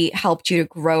really helped you to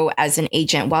grow as an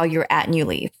agent while you're at New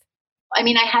Leaf? I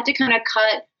mean, I had to kind of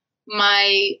cut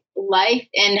my life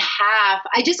in half.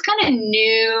 I just kind of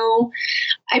knew,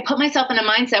 I put myself in a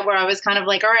mindset where I was kind of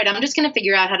like, all right, I'm just going to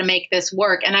figure out how to make this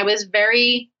work. And I was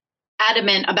very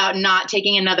adamant about not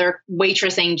taking another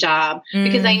waitressing job,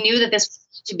 because I knew that this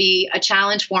was to be a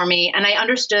challenge for me. And I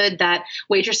understood that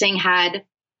waitressing had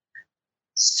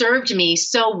served me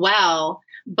so well,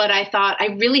 but I thought,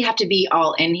 I really have to be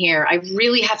all in here. I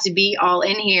really have to be all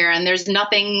in here. And there's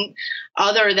nothing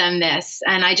other than this.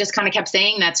 And I just kind of kept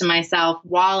saying that to myself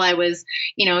while I was,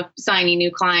 signing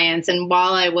new clients, and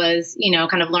while I was,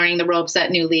 kind of learning the ropes at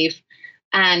New Leaf.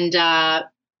 And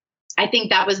I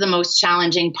think that was the most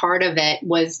challenging part of it,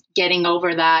 was getting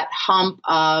over that hump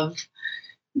of,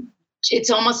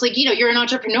 it's almost like, you're an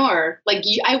entrepreneur. Like,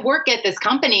 I work at this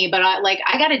company, but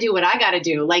I got to do what I got to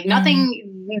do. Like,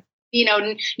 nothing,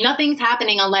 nothing's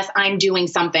happening unless I'm doing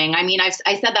something. I mean, I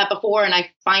said that before, and I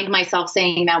find myself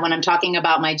saying that when I'm talking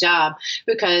about my job,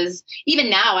 because even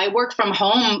now I work from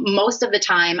home most of the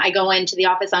time. I go into the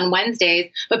office on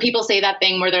Wednesdays, but people say that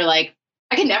thing where they're like,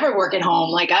 I could never work at home.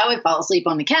 Like, I would fall asleep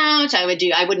on the couch. I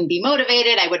wouldn't be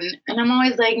motivated. And I'm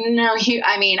always like, no,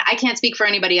 I can't speak for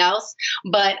anybody else,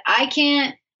 but I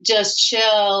can't just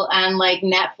chill and like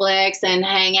Netflix and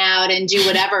hang out and do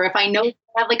whatever if I know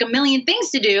I have like a million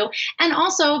things to do. And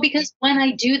also because when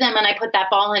I do them and I put that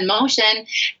ball in motion,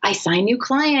 I sign new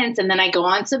clients, and then I go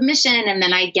on submission, and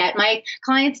then I get my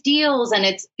clients deals. And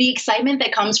it's the excitement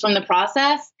that comes from the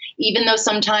process, even though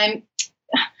sometimes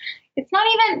it's not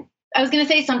even, I was going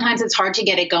to say sometimes it's hard to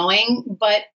get it going,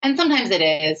 and sometimes it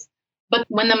is. But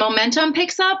when the momentum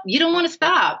picks up, you don't want to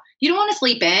stop. You don't want to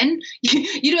sleep in.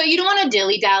 You don't want to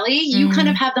dilly-dally. You kind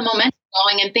of have the momentum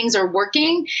going and things are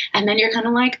working. And then you're kind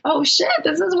of like, oh shit,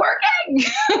 this is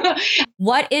working.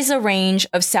 What is a range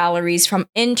of salaries from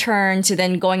intern to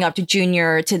then going up to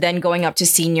junior to then going up to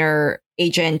senior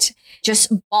agent?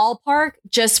 Just ballpark,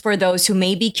 just for those who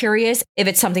may be curious, if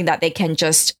it's something that they can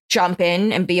just jump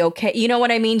in and be okay. You know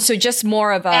what I mean? So just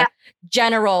more of a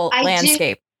general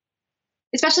landscape.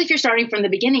 especially if you're starting from the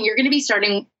beginning, you're going to be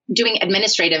doing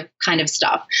administrative kind of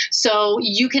stuff. So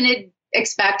you can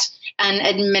expect an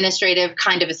administrative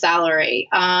kind of a salary.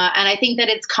 And I think that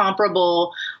it's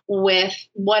comparable with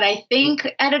what I think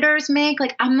editors make.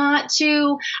 Like, I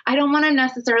don't want to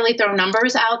necessarily throw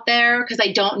numbers out there because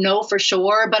I don't know for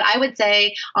sure, but I would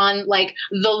say on like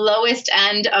the lowest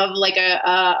end of like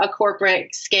a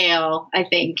corporate scale, I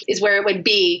think is where it would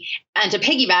be. And to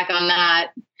piggyback on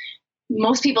that,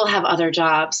 most people have other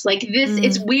jobs. Like this,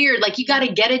 it's weird. Like you got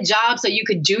to get a job so you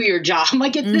could do your job.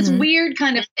 Like it's this weird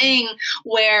kind of thing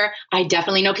where I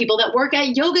definitely know people that work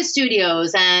at yoga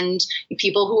studios and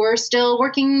people who are still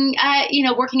working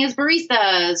as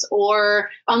baristas, or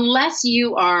unless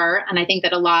you are, and I think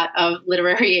that a lot of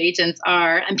literary agents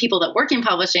are, and people that work in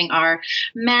publishing are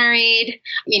married,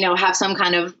 have some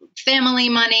kind of family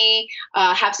money,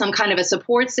 have some kind of a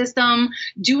support system.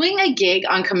 Doing a gig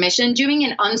on commission, doing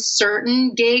an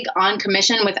uncertain gig on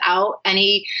commission without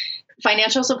any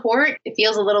financial support, it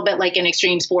feels a little bit like an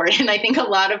extreme sport. And I think a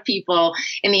lot of people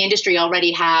in the industry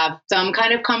already have some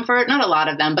kind of comfort, not a lot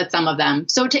of them, but some of them.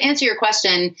 So to answer your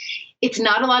question, it's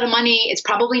not a lot of money. It's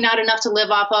probably not enough to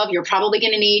live off of. You are going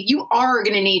to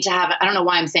need to have, I don't know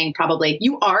why I'm saying probably,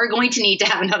 you are going to need to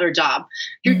have another job.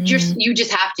 You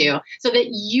just have to, so that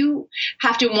you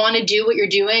have to want to do what you're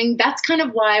doing. That's kind of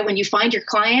why when you find your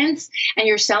clients and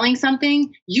you're selling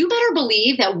something, you better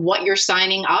believe that what you're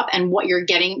signing up and what you're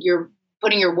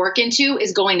putting your work into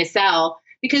is going to sell,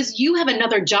 because you have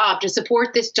another job to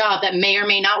support this job that may or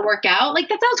may not work out. Like,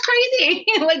 that sounds crazy.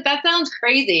 Like, that sounds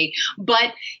crazy,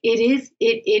 but it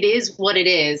is what it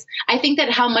is. I think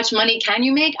that how much money can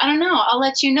you make? I don't know. I'll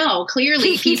let you know.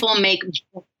 Clearly people make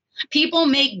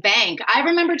bank. I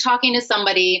remember talking to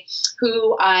somebody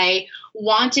who I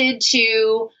wanted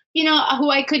to, who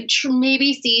I could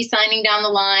maybe see signing down the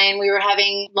line. We were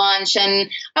having lunch and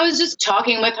I was just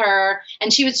talking with her,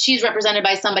 and she's represented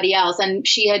by somebody else. And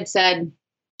she had said,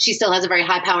 she still has a very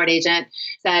high-powered agent,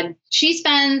 said she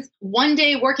spends one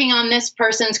day working on this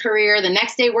person's career, the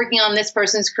next day working on this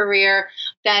person's career,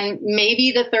 then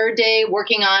maybe the third day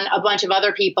working on a bunch of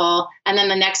other people. And then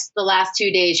the last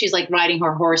 2 days, she's like riding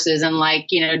her horses and like,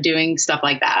 doing stuff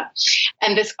like that.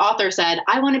 And this author said,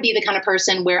 I want to be the kind of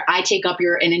person where I take up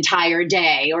an entire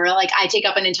day, or like I take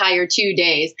up an entire 2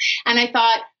 days. And I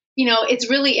thought, it's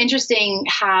really interesting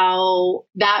how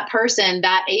that person,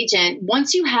 that agent,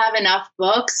 once you have enough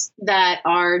books that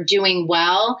are doing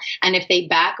well, and if they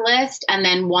backlist and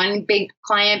then one big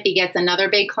client begets another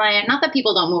big client, not that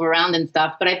people don't move around and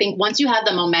stuff, but I think once you have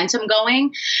the momentum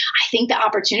going, I think the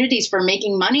opportunities for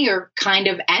making money are kind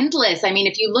of endless. I mean,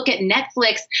 if you look at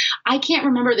Netflix, I can't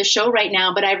remember the show right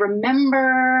now, but I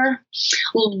remember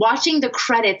watching the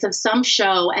credits of some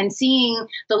show and seeing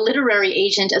the literary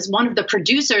agent as one of the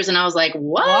producers. And I was like,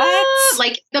 what?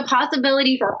 Like the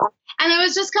possibility for, and I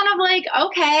was just kind of like,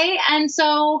 okay. And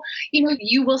so,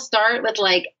 you will start with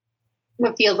like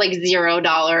what feels like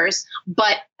 $0.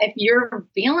 But if you're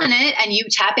feeling it and you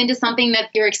tap into something that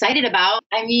you're excited about,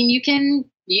 I mean, you can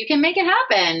make it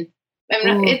happen.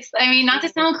 Not to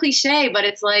sound cliche, but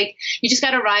it's like, you just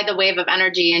got to ride the wave of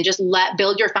energy and just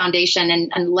build your foundation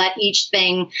and let each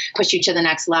thing push you to the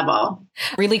next level.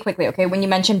 Really quickly. Okay. When you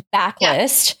mentioned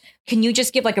backlist, can you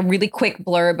just give like a really quick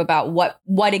blurb about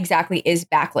what exactly is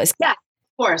backlist? Yeah, of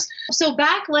course. So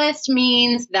backlist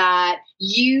means that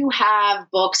you have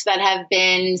books that have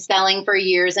been selling for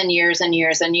years and years and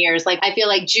years and years. Like, I feel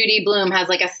like Judy Blume has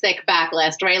like a sick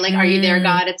backlist, right? Like, Are You There,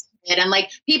 God? It's and like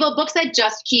books that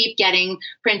just keep getting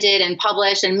printed and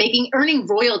published and earning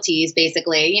royalties,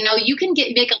 basically. You can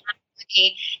make a lot of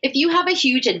money if you have a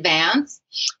huge advance.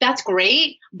 That's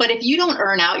great. But if you don't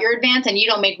earn out your advance and you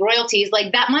don't make royalties,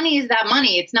 like that money is that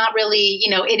money. It's not really,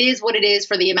 it is what it is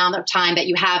for the amount of time that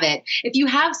you have it. If you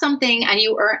have something and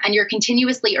you're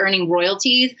continuously earning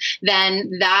royalties, then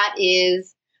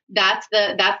that's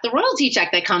the royalty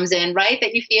check that comes in, right?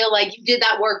 That you feel like you did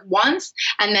that work once,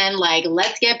 and then like,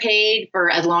 let's get paid for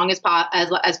as long as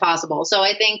possible. So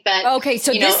I think that, okay.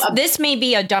 So this may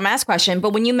be a dumbass question,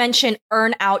 but when you mention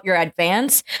earn out your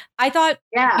advance, I thought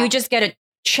you just get a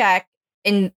check,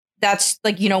 and that's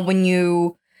like, when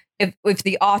if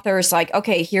the author's like,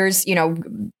 okay, here's,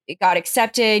 it got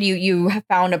accepted, you have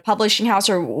found a publishing house,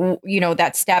 or,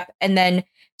 that step. And then,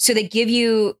 so they give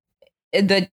you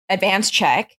the advance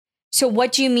check. So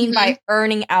what do you mean by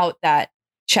earning out that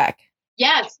check?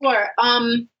 Yeah, sure.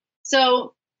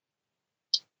 So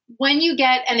when you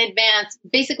get an advance,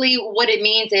 basically what it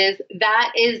means is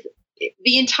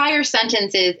the entire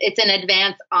sentence is it's an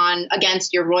advance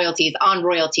against your royalties, on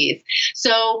royalties.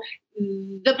 So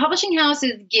the publishing house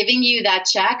is giving you that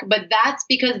check, but that's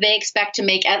because they expect to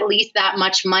make at least that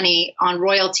much money on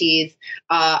royalties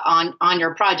on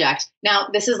your project. Now,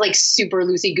 this is like super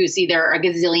loosey-goosey. There are a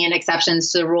gazillion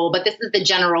exceptions to the rule, but this is the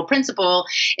general principle,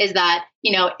 is that,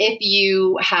 you know, if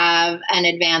you have an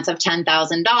advance of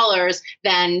 $10,000,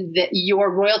 then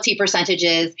your royalty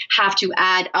percentages have to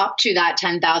add up to that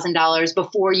 $10,000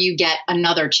 before you get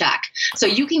another check. So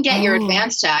you can get your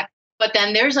advance check, but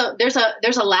then there's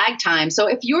a lag time. So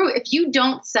if you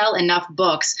don't sell enough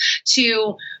books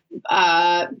to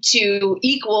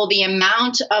equal the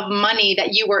amount of money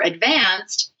that you were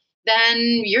advanced,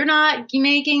 then you're not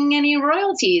making any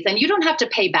royalties, and you don't have to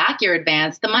pay back your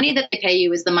advance. The money that they pay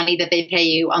you is the money that they pay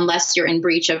you unless you're in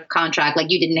breach of contract, like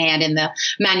you didn't hand in the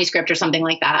manuscript or something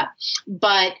like that.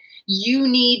 But you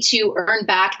need to earn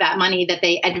back that money that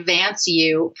they advance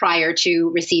you prior to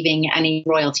receiving any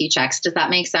royalty checks. Does that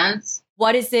make sense?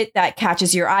 What is it that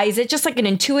catches your eye? Is it just like an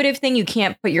intuitive thing? You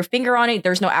can't put your finger on it.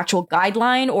 There's no actual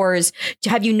guideline, or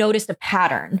have you noticed a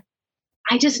pattern?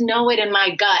 I just know it in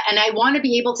my gut, and I want to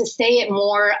be able to say it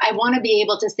more. I want to be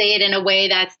able to say it in a way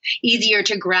that's easier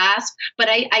to grasp. But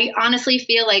I honestly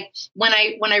feel like when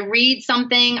I read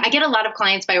something, I get a lot of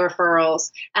clients by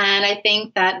referrals. And I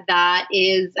think that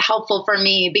is helpful for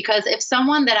me, because if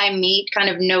someone that I meet kind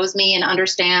of knows me and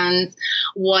understands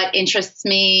what interests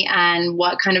me and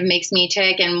what kind of makes me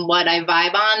tick and what I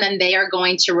vibe on, then they are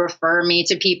going to refer me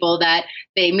to people that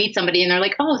they meet somebody and they're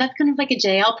like, oh, that's kind of like a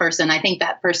JL person. I think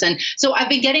that person. So I've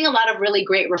been getting a lot of really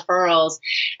great referrals.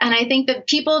 And I think the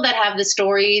people that have the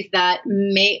stories that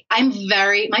my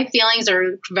feelings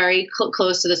are very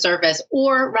close to the surface,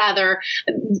 or rather,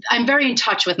 I'm very in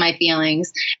touch with my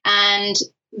feelings. And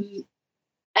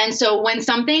so when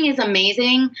something is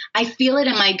amazing, I feel it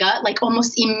in my gut, like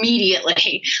almost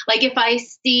immediately. Like if I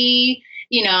see,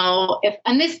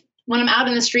 when I'm out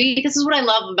in the street, this is what I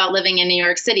love about living in New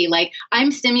York City. Like, I'm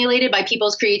stimulated by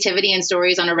people's creativity and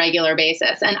stories on a regular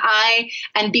basis.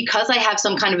 And because I have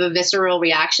some kind of a visceral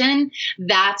reaction,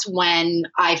 that's when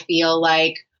I feel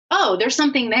like, oh, there's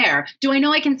something there. Do I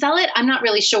know I can sell it? I'm not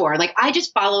really sure. Like, I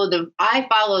just follow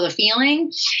the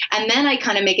feeling, and then I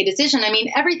kind of make a decision. I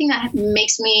mean, everything that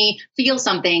makes me feel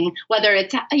something, whether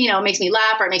it's, it makes me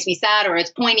laugh or it makes me sad or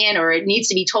it's poignant or it needs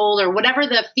to be told or whatever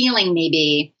the feeling may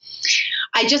be,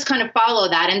 I just kind of follow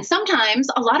that. And sometimes,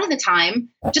 a lot of the time,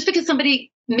 just because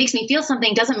somebody makes me feel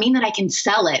something doesn't mean that I can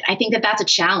sell it. I think that that's a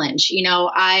challenge.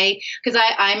 I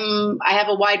have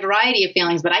a wide variety of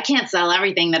feelings, but I can't sell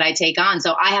everything that I take on.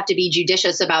 So I have to be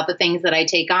judicious about the things that I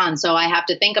take on. So I have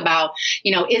to think about,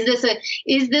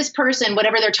 is this person,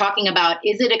 whatever they're talking about,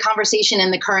 is it a conversation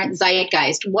in the current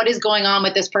zeitgeist? What is going on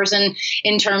with this person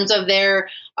in terms of their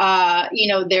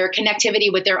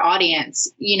connectivity with their audience?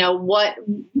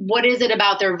 What is it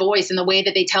about their voice and the way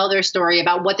that they tell their story,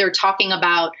 about what they're talking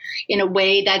about in a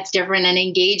way that's different and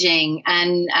engaging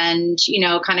and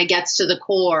kind of gets to the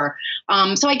core.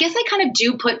 So I guess I kind of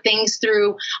do put things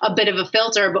through a bit of a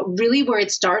filter, but really where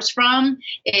it starts from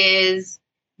is,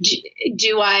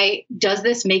 does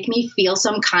this make me feel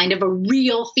some kind of a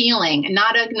real feeling,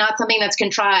 not something that's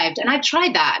contrived? And I've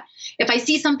tried that. If I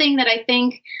see something that I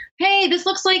think, hey, this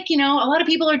looks like, a lot of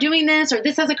people are doing this, or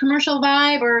this has a commercial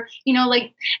vibe, or,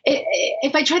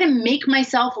 if I try to make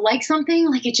myself like something,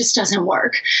 like, it just doesn't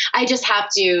work.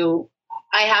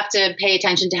 I have to pay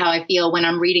attention to how I feel when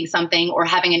I'm reading something or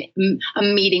having a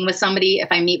meeting with somebody. If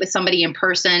I meet with somebody in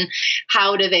person,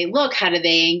 how do they look? How do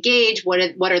they engage? What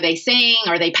are they saying?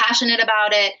 Are they passionate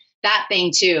about it? That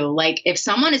thing too. Like, if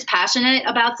someone is passionate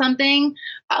about something,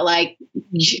 like,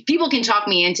 people can talk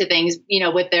me into things,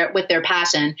 with their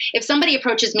passion. If somebody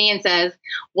approaches me and says,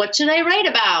 what should I write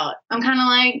about? I'm kind of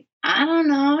like, I don't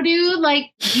know, dude.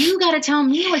 Like, you got to tell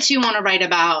me what you want to write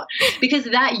about, because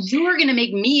you're going to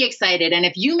make me excited. And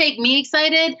if you make me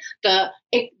excited, the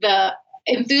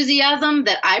enthusiasm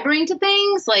that I bring to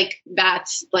things, that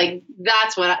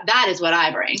is what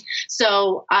I bring.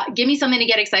 So give me something to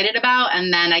get excited about,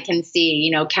 and then I can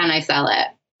see, can I sell it?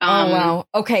 Oh, wow.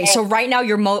 Okay. So right now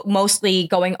you're mostly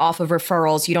going off of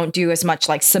referrals. You don't do as much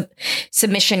like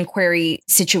submission query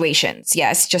situations.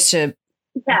 Yes. Just to.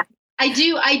 Yeah. I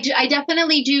do. I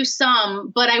definitely do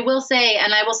some, but I will say,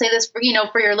 and I will say this for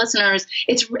your listeners,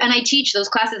 and I teach those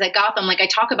classes at Gotham. Like, I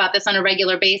talk about this on a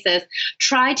regular basis.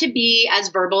 Try to be as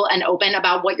verbal and open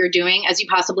about what you're doing as you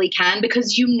possibly can,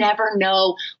 because you never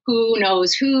know who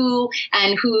knows who,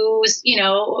 and who's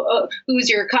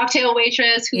your cocktail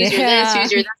waitress, who's your this,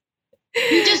 who's your that.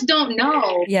 You just don't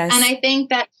know. Yes. And I think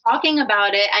that talking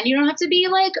about it, and you don't have to be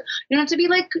like,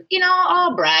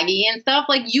 all braggy and stuff.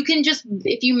 Like, you can just,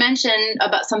 if you mention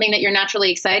about something that you're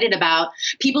naturally excited about,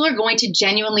 people are going to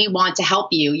genuinely want to help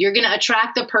you. You're going to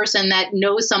attract the person that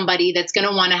knows somebody that's going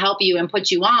to want to help you and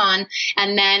put you on.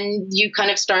 And then you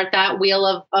kind of start that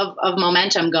wheel of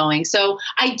momentum going. So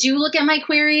I do look at my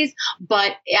queries,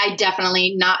 but I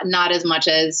definitely not as much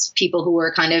as people who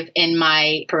were kind of in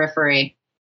my periphery.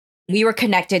 We were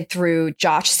connected through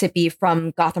Josh Sippy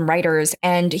from Gotham Writers,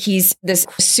 and he's this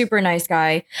super nice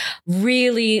guy,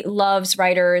 really loves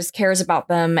writers, cares about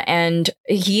them, and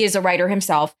he is a writer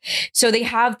himself. So they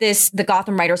have the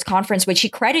Gotham Writers Conference, which he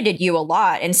credited you a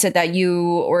lot and said that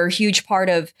you were a huge part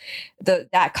of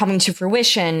that coming to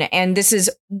fruition. And this is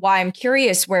why I'm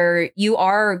curious, where you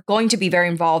are going to be very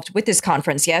involved with this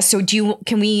conference. Yes. So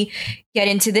can we get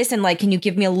into this, and can you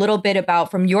give me a little bit about,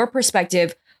 from your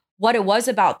perspective, what it was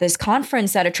about this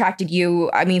conference that attracted you?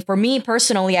 I mean, for me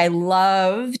personally, I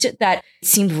loved that it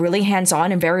seemed really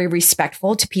hands-on and very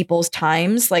respectful to people's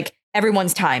times,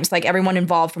 everyone's times, everyone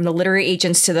involved, from the literary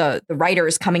agents to the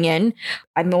writers coming in.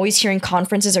 I'm always hearing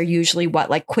conferences are usually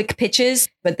quick pitches,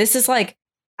 but this is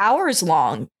hours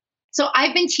long. So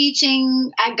I've been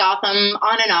teaching at Gotham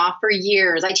on and off for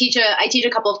years. I teach a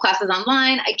couple of classes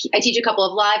online. I teach a couple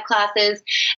of live classes.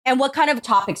 And what kind of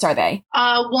topics are they?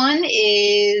 One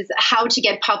is how to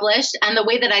get published. And the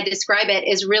way that I describe it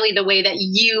is really the way that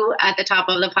you at the top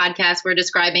of the podcast were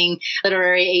describing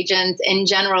literary agents in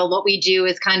general. What we do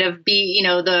is kind of be,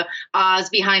 the Oz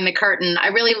behind the curtain. I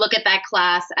really look at that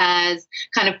class as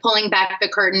kind of pulling back the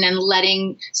curtain and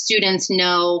letting students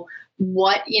know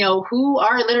who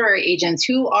are literary agents,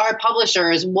 who are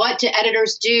publishers, what do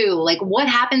editors do, what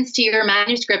happens to your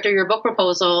manuscript or your book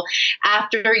proposal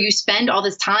after you spend all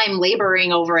this time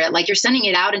laboring over it. You're sending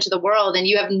it out into the world and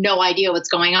you have no idea what's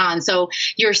going on. So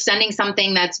you're sending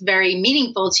something that's very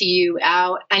meaningful to you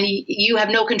out, and you have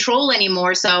no control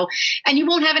anymore. And you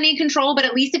won't have any control, but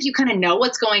at least if you kind of know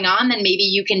what's going on, then maybe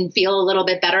you can feel a little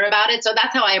bit better about it. So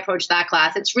that's how I approach that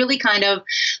class. It's really kind of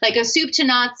like a soup to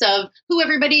nuts of who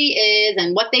everybody is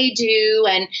and what they do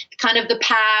and kind of the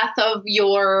path of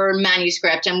your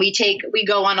manuscript. And we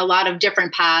go on a lot of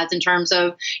different paths in terms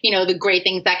of, the great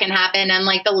things that can happen and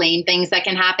the lame things that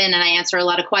can happen. And I answer a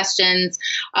lot of questions.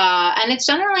 And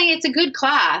it's a good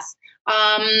class.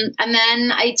 And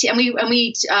then I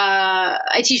teach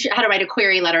how to write a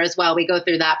query letter as well. We go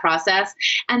through that process.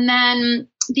 And then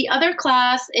the other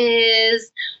class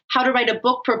is how to write a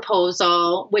book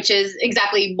proposal, which is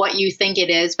exactly what you think it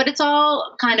is, but it's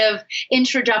all kind of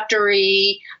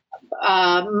introductory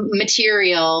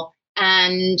material.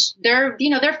 And they're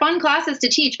fun classes to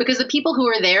teach because the people who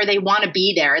are there, they want to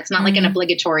be there. It's not an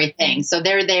obligatory thing. So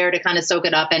they're there to kind of soak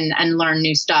it up and learn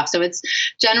new stuff. So it's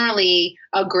generally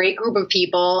a great group of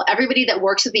people. Everybody that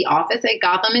works at the office at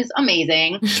Gotham is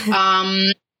amazing.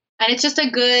 And it's just a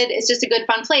good,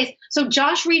 fun place. So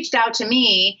Josh reached out to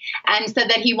me and said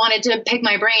that he wanted to pick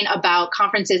my brain about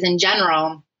conferences in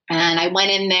general. And I went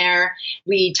in there,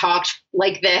 we talked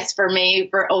like this for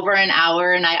over an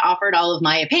hour, and I offered all of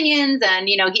my opinions, and,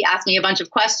 he asked me a bunch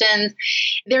of questions.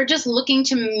 They're just looking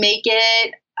to make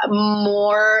it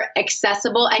more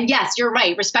accessible. And yes, you're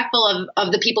right, respectful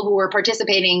of the people who were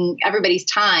participating, everybody's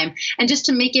time, and just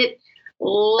to make it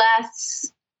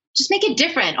just make it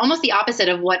different, almost the opposite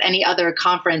of what any other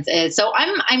conference is. So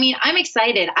I'm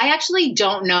excited. I actually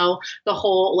don't know the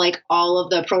whole, all of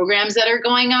the programs that are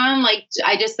going on.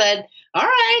 I just said, all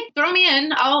right, throw me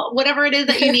in. Whatever it is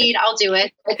that you need, I'll do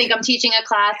it. I think I'm teaching a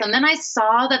class. And then I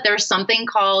saw that there's something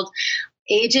called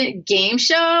Agent Game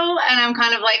Show. And I'm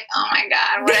kind of oh my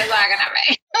God, what is that going to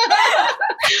be?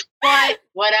 But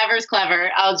whatever's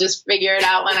clever, I'll just figure it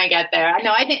out when I get there.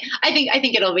 No, I think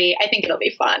it'll be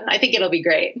fun. I think it'll be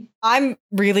great. I'm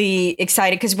really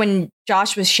excited because when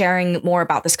Josh was sharing more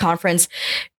about this conference,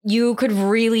 you could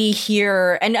really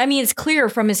hear, and I mean, it's clear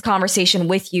from his conversation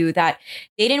with you that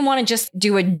they didn't want to just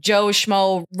do a Joe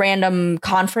Schmo random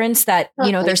conference that,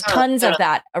 there's tons of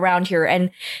that around here. And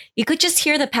you could just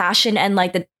hear the passion and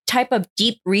the type of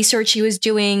deep research he was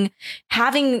doing,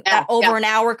 having that over an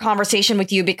hour conversation with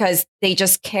you because they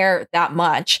just care that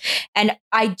much. And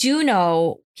I do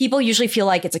know people usually feel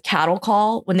like it's a cattle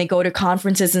call when they go to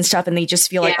conferences and stuff, and they just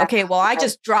feel okay, well, I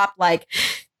just dropped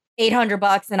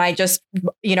 $800 and I just,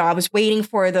 I was waiting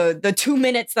for the 2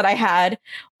 minutes that I had,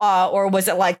 or was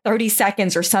it 30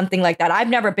 seconds or something like that? I've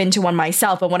never been to one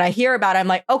myself. And when I hear about it,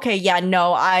 I'm okay, yeah,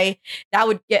 no, I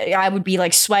would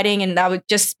be sweating, and that would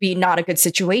just be not a good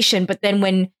situation. But then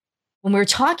when we were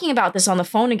talking about this on the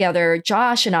phone together,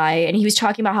 Josh and I, and he was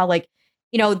talking about how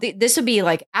this would be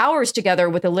like hours together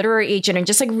with a literary agent and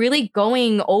just like really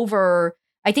going over,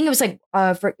 I think it was like,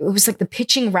 it was like the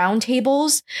pitching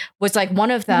roundtables was like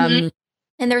one of them. Mm-hmm.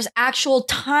 And there's actual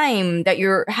time that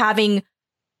you're having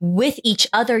with each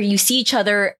other. You see each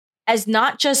other as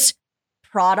not just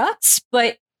products,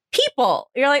 but people.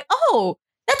 You're like, oh,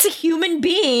 that's a human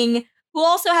being who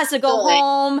also has to go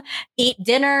home, eat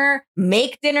dinner,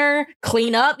 make dinner,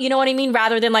 clean up, you know what I mean?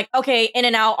 Rather than like, okay, in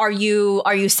and out, are you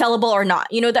sellable or not?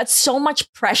 That's so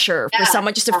much pressure for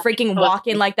someone just to freaking walk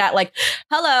in like that. Like,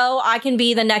 hello, I can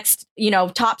be the next,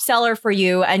 top seller for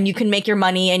you and you can make your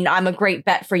money and I'm a great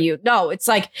bet for you. No, it's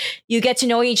like you get to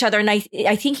know each other. And I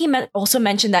think he also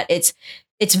mentioned that it's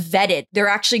vetted. They're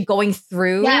actually going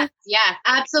through. Yeah,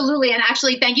 absolutely. And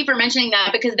actually, thank you for mentioning that,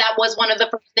 because that was one of the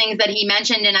first things that he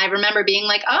mentioned. And I remember being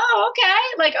like, oh,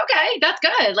 okay, that's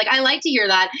good. Like, I like to hear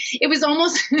that. It was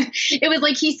almost, it was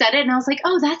like he said it and I was like,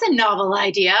 oh, that's a novel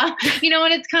idea.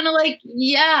 And it's kind of like,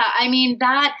 yeah, I mean,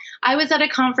 that I was at a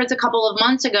conference a couple of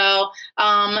months ago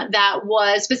that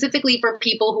was specifically for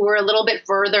people who were a little bit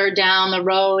further down the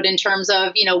road in terms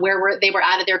of, where they were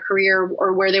at their career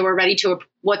or where they were ready to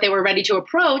what they were ready to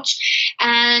approach.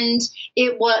 And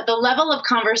it was the level of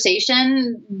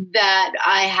conversation that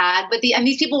I had with and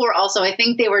these people were also, I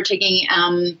think they were taking,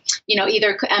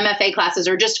 either MFA classes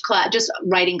or just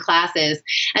writing classes.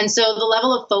 And so the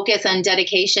level of focus and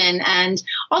dedication and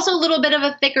also a little bit of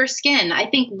a thicker skin, I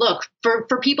think, look,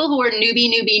 for people who are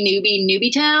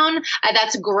newbie town,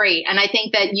 that's great. And I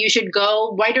think that you should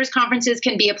go. Writers' conferences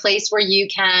can be a place where you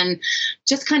can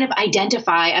just kind of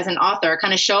identify as an author,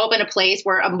 kind of show up in a place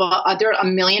where there are a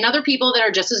million other people that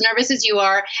are just as nervous as you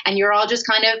are. And you're all just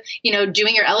kind of,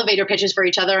 doing your elevator pitches for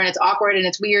each other. And it's awkward and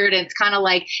it's weird. And it's kind of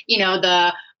like,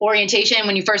 the orientation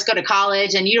when you first go to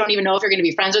college and you don't even know if you're going to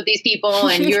be friends with these people.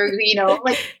 And you're,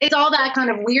 like it's all that kind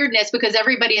of weirdness because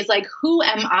everybody is like, who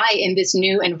am I in this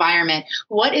new environment?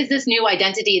 What is this new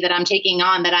identity that I'm taking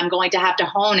on that I'm going to have to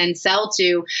hone and sell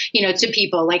to, to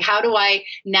people? Like, how do I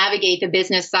navigate the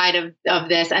business side of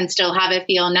this and still have it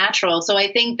feel natural? So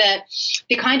I think that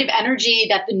the kind of energy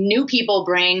that the new people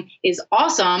bring is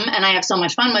awesome. And I have so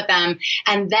much fun with them.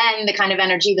 And then the kind of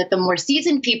energy that the more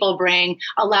seasoned people bring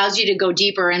allows you to go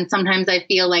deeper. And sometimes I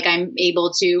feel like I'm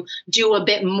able to do a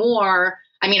bit more.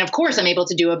 I mean, of course, I'm able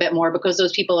to do a bit more because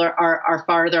those people are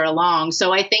farther along.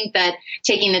 So I think that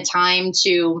taking the time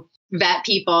to vet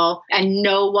people and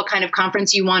know what kind of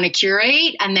conference you want to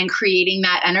curate and then creating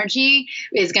that energy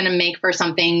is going to make for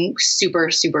something super,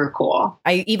 super cool.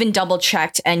 I even double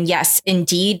checked. And yes,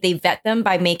 indeed, they vet them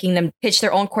by making them pitch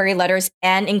their own query letters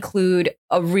and include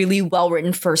a really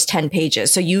well-written first 10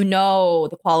 pages. So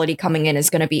the quality coming in is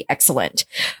going to be excellent.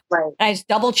 Right. And I was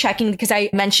double checking because I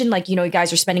mentioned you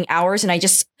guys are spending hours and I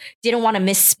just didn't want to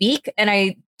misspeak. And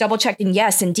I double checked and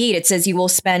yes, indeed, it says you will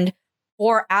spend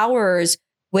 4 hours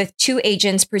with 2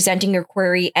 agents presenting your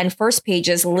query and first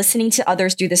pages, listening to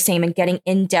others do the same and getting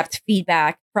in-depth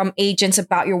feedback from agents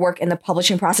about your work in the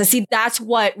publishing process. See, that's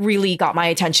what really got my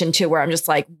attention too, where I'm just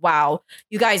like, wow,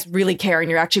 you guys really care and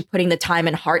you're actually putting the time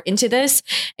and heart into this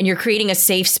and you're creating a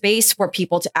safe space for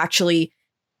people to actually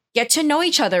get to know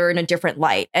each other in a different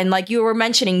light. And like you were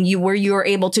mentioning, you were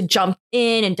able to jump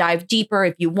in and dive deeper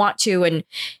if you want to, and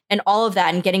all of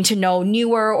that, and getting to know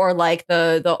newer or like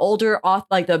the older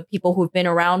like the people who've been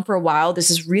around for a while. This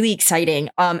is really exciting.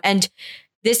 And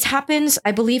this happens,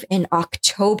 I believe, in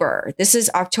October. This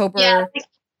is October. Yeah.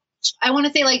 I want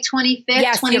to say like 25th.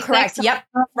 Yes, 26th. You're correct. Yep.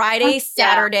 Friday,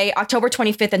 Saturday, October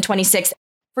 25th and 26th.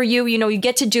 For you, you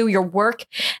get to do your work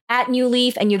at New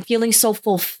Leaf and you're feeling so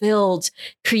fulfilled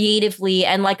creatively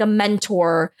and like a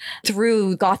mentor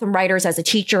through Gotham Writers as a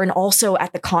teacher and also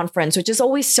at the conference, which is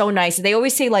always so nice. They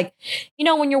always say like,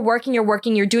 when you're working,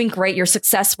 you're doing great, you're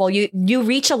successful. You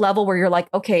reach a level where you're like,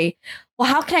 okay, well,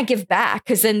 how can I give back?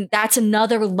 Because then that's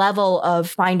another level of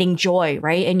finding joy,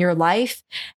 right, in your life.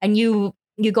 And you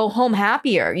go home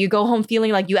happier. You go home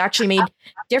feeling like you actually made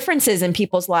differences in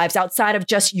people's lives outside of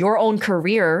just your own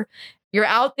career. You're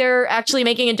out there actually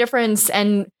making a difference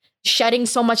and shedding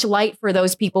so much light for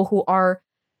those people who are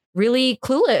really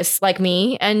clueless like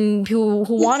me and who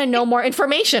want to know more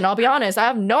information. I'll be honest. I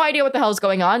have no idea what the hell is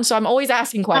going on. So I'm always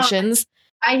asking questions.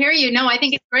 I hear you. No, I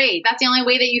think it's great. That's the only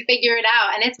way that you figure it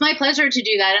out. And it's my pleasure to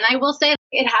do that. And I will say,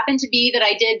 It happened to be that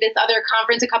I did this other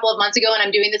conference a couple of months ago, and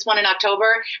I'm doing this one in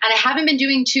October. And I haven't been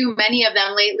doing too many of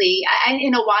them lately,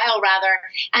 in a while rather.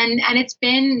 And it's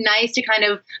been nice to kind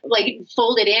of like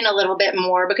fold it in a little bit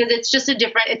more, because it's a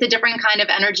different kind of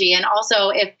energy. And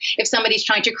also if somebody's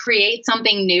trying to create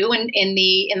something new in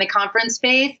the conference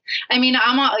space, I mean,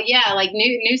 like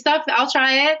new stuff, I'll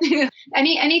try it.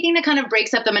 Anything that kind of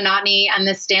breaks up the monotony and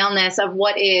the staleness of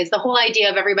what is the whole idea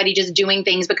of everybody just doing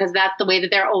things because that's the way that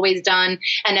they're always done,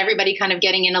 and everybody kind of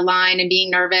getting in a line and being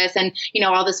nervous, and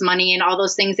all this money and all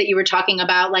those things that you were talking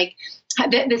about, like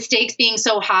the stakes being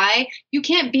so high. You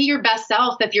can't be your best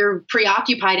self if you're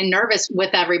preoccupied and nervous with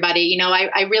everybody.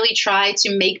 I really try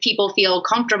to make people feel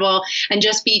comfortable and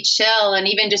just be chill, and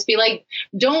even just be like,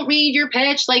 don't read your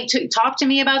pitch, like to talk to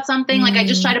me about something. Like I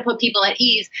just try to put people at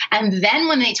ease. And then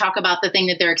when they talk about the thing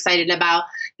that they're excited about,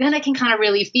 then I can kind of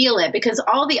really feel it, because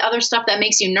all the other stuff that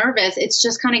makes you nervous, it's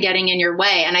just kind of getting in your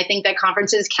way. And I think that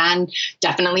conferences can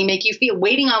definitely make you feel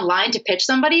waiting online to pitch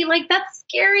somebody, like that's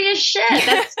scary as shit.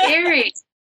 That's scary.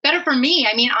 Better for me.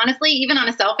 I mean, honestly, even on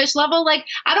a selfish level, like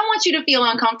I don't want you to feel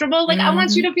uncomfortable. Like I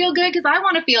want you to feel good because I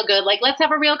want to feel good. Like let's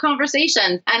have a real conversation.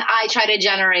 And I try to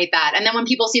generate that. And then when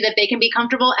people see that they can be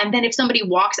comfortable, and then if somebody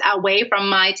walks away from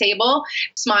my table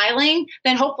smiling,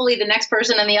 then hopefully the next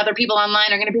person and the other people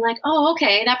online are going to be like, oh,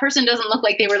 okay, that person doesn't look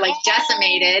like they were like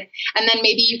decimated. And then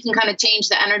maybe you can kind of change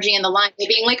the energy in the line by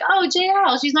being like, oh,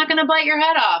 JL, she's not going to bite your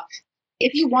head off.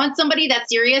 If you want somebody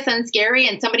that's serious and scary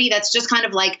and somebody that's just kind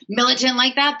of like militant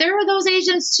like that, there are those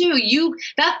agents too.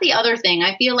 That's the other thing.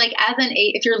 I feel like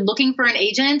if you're looking for an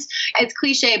agent, it's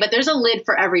cliche, but there's a lid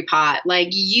for every pot. Like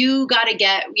you got to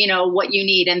get, what you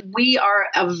need. And we are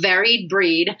a varied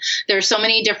breed. There's so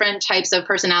many different types of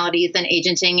personalities in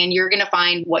agenting, and you're going to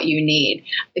find what you need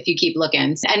if you keep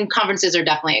looking. And conferences are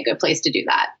definitely a good place to do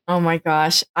that. Oh my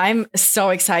gosh. I'm so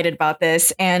excited about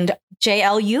this. And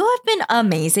JL, you have been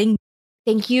amazing.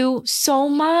 Thank you so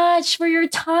much for your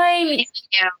time. Thank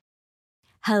you.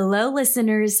 Hello,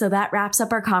 listeners. So that wraps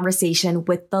up our conversation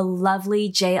with the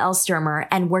lovely JL Sturmer.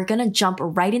 And we're going to jump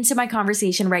right into my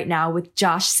conversation right now with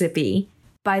Josh Sippy.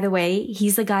 By the way,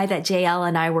 he's the guy that JL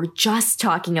and I were just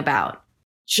talking about.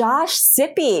 Josh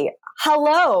Sippy.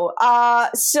 Hello.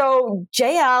 So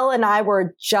JL and I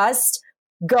were just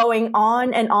going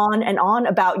on and on and on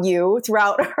about you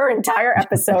throughout her entire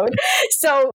episode.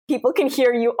 So people can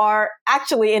hear you are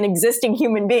actually an existing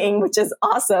human being, which is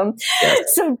awesome.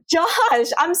 Yes. So Josh,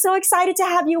 I'm so excited to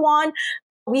have you on.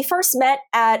 We first met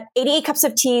at 88 Cups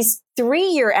of Tea's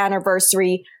 3-year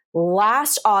anniversary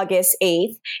last August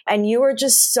 8th, and you were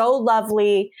just so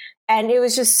lovely. And it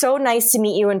was just so nice to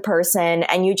meet you in person.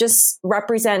 And you just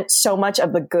represent so much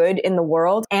of the good in the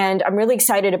world. And I'm really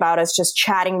excited about us just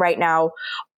chatting right now.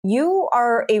 You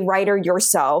are a writer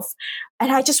yourself. And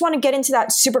I just want to get into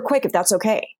that super quick, if that's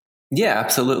okay. Yeah,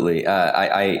 absolutely.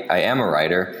 I am a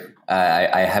writer.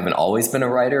 I haven't always been a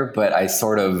writer, but I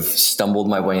sort of stumbled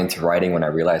my way into writing when I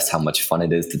realized how much fun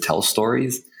it is to tell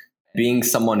stories. Being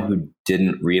someone who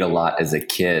didn't read a lot as a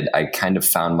kid, I kind of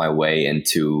found my way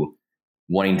into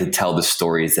wanting to tell the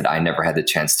stories that I never had the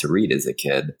chance to read as a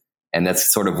kid. And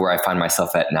that's sort of where I find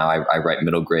myself at now. I write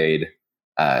middle grade,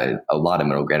 a lot of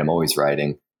middle grade. I'm always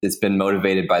writing. It's been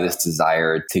motivated by this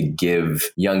desire to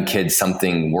give young kids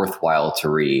something worthwhile to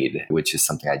read, which is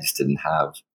something I just didn't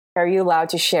have. Are you allowed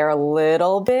to share a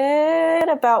little bit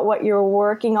about what you're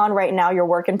working on right now, your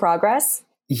work in progress?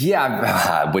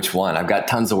 Yeah. Which one? I've got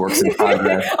tons of works in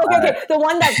progress. Okay. The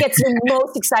one that gets you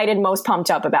most excited, most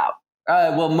pumped up about.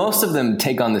 Well, most of them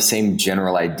take on the same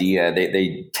general idea.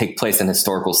 They take place in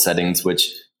historical settings,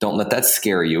 which don't let that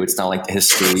scare you. It's not like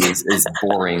history is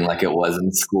boring like it was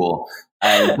in school.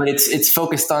 But it's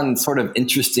focused on sort of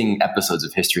interesting episodes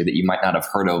of history that you might not have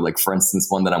heard of. Like, for instance,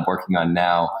 one that I'm working on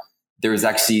now, there's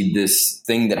actually this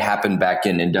thing that happened back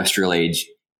in industrial age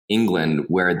England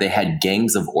where they had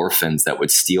gangs of orphans that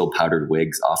would steal powdered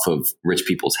wigs off of rich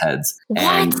people's heads. What?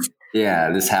 And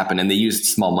yeah, this happened. And they used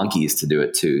small monkeys to do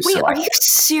it too. Wait, are you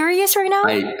serious right now?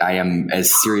 I am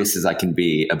as serious as I can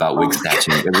be about wig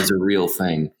snatching. It was a real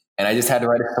thing. And I just had to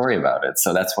write a story about it.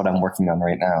 So that's what I'm working on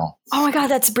right now. Oh my God,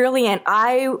 that's brilliant.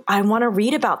 I want to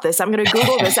read about this. I'm going to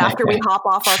Google this after we hop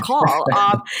off our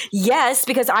call. Yes,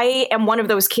 because I am one of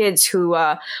those kids who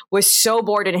was so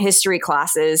bored in history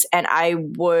classes, and I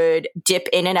would dip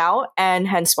in and out. And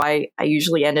hence why I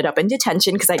usually ended up in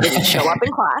detention, because I didn't show up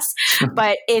in class.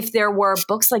 But if there were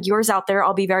books like yours out there,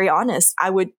 I'll be very honest,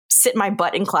 I would sit my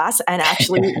butt in class and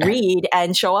actually read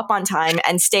and show up on time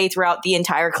and stay throughout the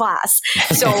entire class.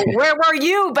 So where were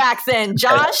you back then,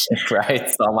 Josh? Right.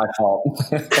 It's all my fault.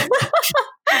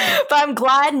 But I'm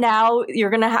glad now you're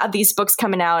going to have these books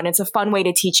coming out, and it's a fun way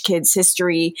to teach kids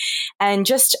history. And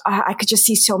just, I could just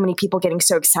see so many people getting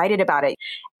so excited about it.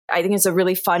 I think it's a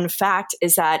really fun fact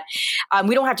is that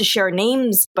we don't have to share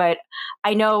names, but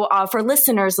I know for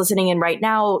listeners listening in right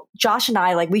now, Josh and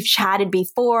I, we've chatted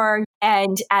before,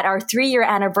 and at our 3-year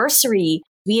anniversary,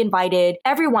 we invited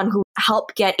everyone who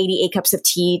helped get 88 Cups of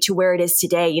Tea to where it is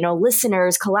today,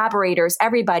 listeners, collaborators,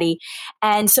 everybody.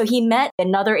 And so he met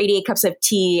another 88 Cups of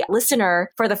Tea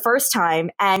listener for the first time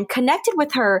and connected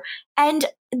with her, and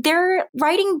they're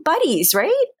writing buddies,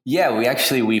 right? Yeah,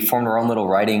 we formed our own little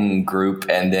writing group,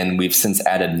 and then we've since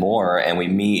added more, and we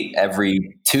meet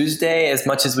every Tuesday as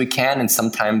much as we can, and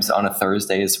sometimes on a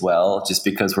Thursday as well, just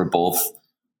because we're both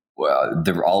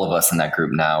all of us in that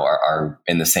group now are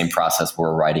in the same process.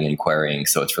 We're writing and querying.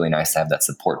 So it's really nice to have that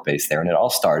support base there. And it all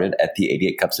started at the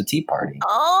 88 Cups of Tea party.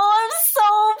 Oh, I'm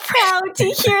so proud to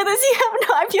hear this.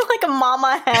 I feel like a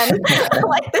mama hen,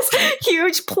 like this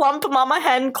huge plump mama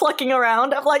hen clucking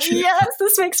around. I'm like, yes,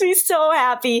 this makes me so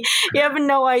happy. You have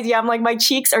no idea. I'm like, my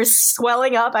cheeks are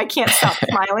swelling up. I can't stop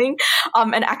smiling.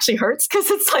 And it actually hurts because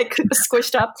it's like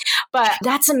squished up. But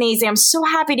that's amazing. I'm so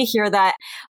happy to hear that.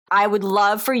 I would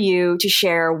love for you to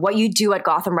share what you do at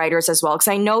Gotham Writers as well, because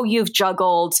I know you've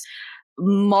juggled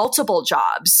multiple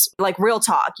jobs, like real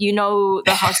talk. The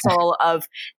hustle of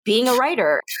being a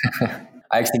writer.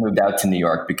 I actually moved out to New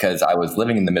York because I was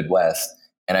living in the Midwest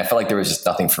and I felt like there was just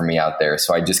nothing for me out there.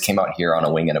 So I just came out here on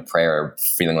a wing and a prayer,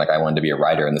 feeling like I wanted to be a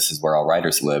writer, and this is where all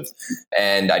writers live.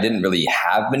 And I didn't really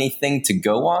have anything to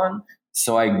go on.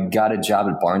 So I got a job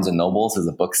at Barnes & Nobles as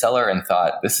a bookseller and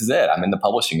thought, this is it. I'm in the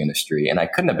publishing industry. And I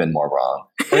couldn't have been more wrong.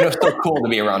 It was so cool to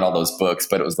be around all those books,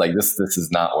 but it was like, this is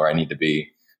not where I need to be.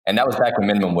 And that was back when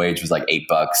minimum wage was like $8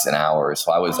 an hour.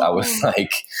 So I was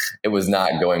like, it was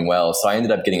not going well. So I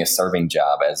ended up getting a serving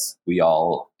job, as we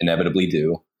all inevitably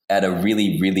do, at a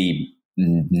really, really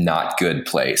not good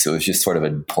place. It was just sort of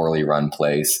a poorly run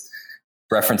place.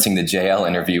 Referencing the JL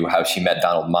interview, how she met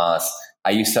Donald Moss, I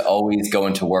used to always go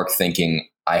into work thinking,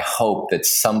 I hope that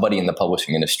somebody in the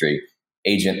publishing industry,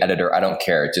 agent, editor, I don't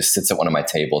care, just sits at one of my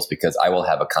tables, because I will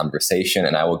have a conversation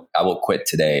and I will quit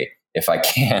today if I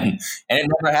can. And it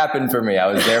never happened for me.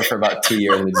 I was there for about 2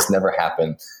 years and it just never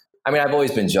happened. I mean, I've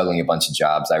always been juggling a bunch of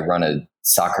jobs. I run a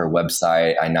soccer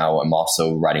website. I'm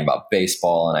also writing about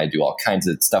baseball, and I do all kinds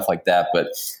of stuff like that. But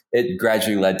it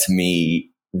gradually led to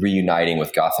me reuniting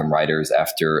with Gotham Writers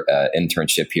after an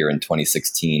internship here in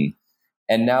 2016.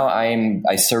 And now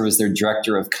I serve as their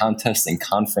director of contests and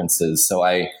conferences. So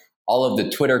all of the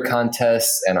Twitter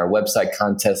contests and our website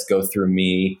contests go through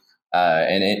me.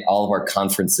 And all of our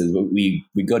conferences, we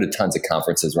go to tons of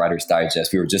conferences, Writer's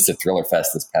Digest. We were just at Thriller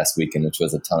Fest this past weekend, which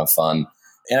was a ton of fun.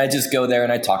 And I just go there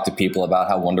and I talk to people about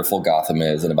how wonderful Gotham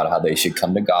is and about how they should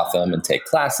come to Gotham and take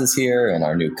classes here and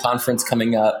our new conference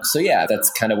coming up. So yeah, that's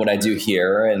kind of what I do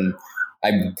here. And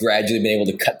I've gradually been able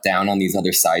to cut down on these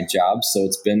other side jobs. So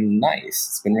it's been nice.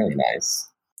 It's been really nice.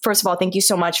 First of all, thank you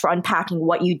so much for unpacking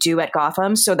what you do at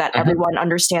Gotham so that everyone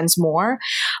understands more.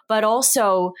 But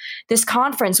also this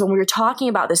conference, when we were talking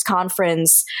about this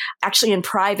conference, actually in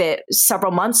private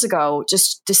several months ago,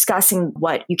 just discussing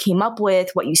what you came up with,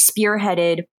 what you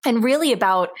spearheaded, and really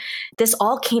about this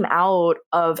all came out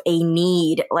of a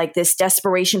need, like this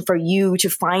desperation for you to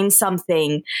find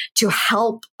something to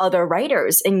help other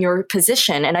writers in your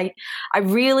position. And I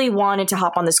really wanted to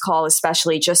hop on this call,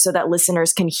 especially just so that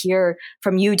listeners can hear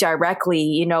from you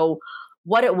directly,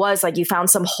 what it was like. You found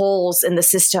some holes in the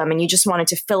system and you just wanted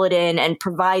to fill it in and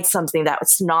provide something that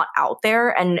was not out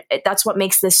there. And that's what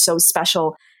makes this so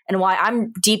special and why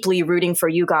I'm deeply rooting for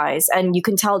you guys. And you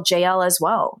can tell JL as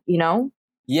well,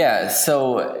 Yeah.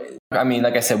 So, I mean,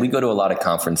 like I said, we go to a lot of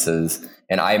conferences,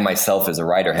 and I myself as a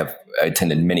writer have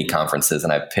attended many conferences,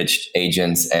 and I've pitched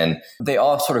agents, and they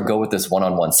all sort of go with this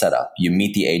one-on-one setup. You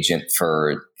meet the agent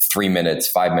for 3 minutes,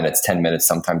 5 minutes, 10 minutes,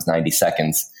 sometimes 90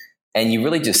 seconds. And you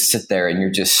really just sit there and you're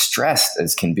just stressed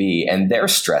as can be, and they're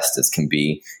stressed as can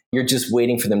be. You're just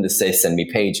waiting for them to say, send me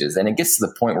pages. And it gets to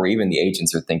the point where even the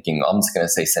agents are thinking, I'm just going to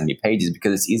say, send me pages,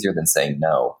 because it's easier than saying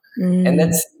no. And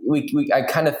that's, I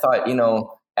kind of thought,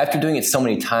 after doing it so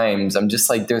many times, I'm just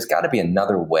like, there's got to be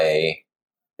another way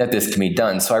that this can be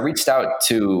done. So I reached out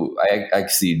to, I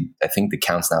think the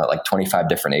count's now at like 25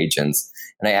 different agents.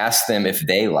 And I asked them if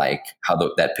they like how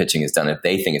that pitching is done, if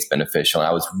they think it's beneficial. And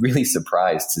I was really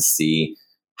surprised to see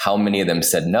how many of them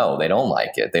said no, they don't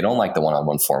like it. They don't like the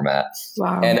one-on-one format.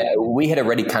 Wow. And we had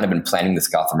already kind of been planning this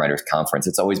Gotham Writers Conference.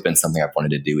 It's always been something I've wanted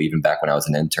to do, even back when I was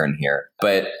an intern here.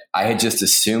 But I had just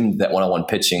assumed that one-on-one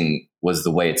pitching was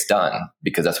the way it's done,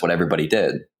 because that's what everybody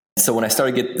did. So when I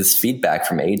started to get this feedback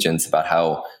from agents about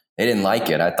how They didn't like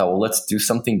it. I thought, well, let's do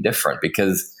something different,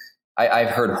 because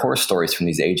I've heard horror stories from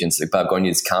these agents about going to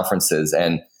these conferences,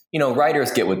 and,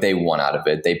 writers get what they want out of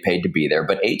it. They paid to be there,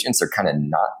 but agents are kind of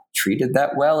not treated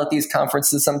that well at these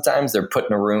conferences. Sometimes they're put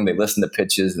in a room, they listen to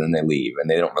pitches, and then they leave,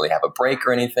 and they don't really have a break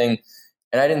or anything.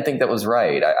 And I didn't think that was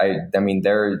right. I mean,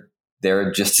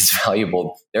 they're just as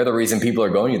valuable. They're the reason people are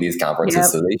going to these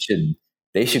conferences. Yep. So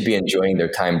they should be enjoying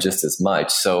their time just as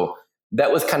much. So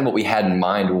that was kind of what we had in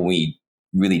mind when we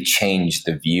really changed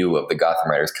the view of the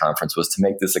Gotham Writers Conference, was to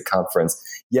make this a conference,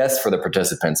 yes, for the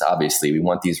participants. Obviously, we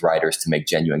want these writers to make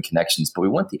genuine connections, but we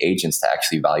want the agents to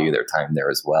actually value their time there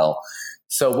as well.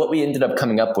 So what we ended up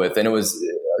coming up with, and it was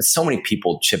so many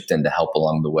people chipped in to help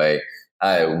along the way.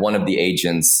 One of the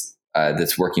agents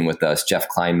that's working with us, Jeff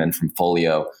Kleinman from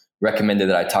Folio, recommended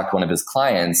that I talk to one of his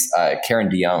clients, Karen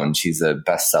Dion. She's a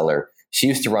bestseller. She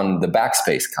used to run the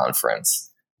Backspace conference,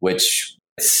 which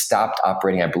stopped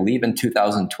operating, I believe, in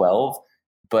 2012.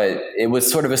 But it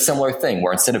was sort of a similar thing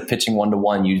where instead of pitching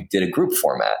one-to-one, you did a group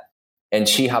format. And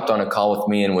she hopped on a call with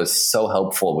me and was so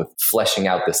helpful with fleshing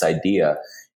out this idea.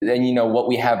 And, what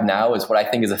we have now is what I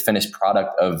think is a finished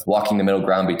product of walking the middle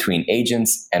ground between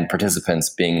agents and participants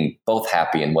being both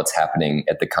happy in what's happening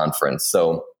at the conference.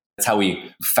 So that's how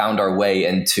we found our way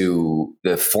into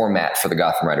the format for the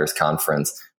Gotham Writers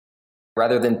Conference.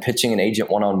 Rather than pitching an agent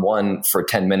one-on-one for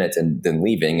 10 minutes and then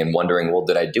leaving and wondering, well,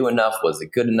 did I do enough? Was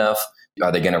it good enough?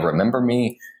 Are they going to remember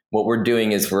me? What we're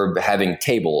doing is we're having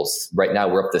tables. Right now,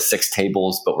 we're up to 6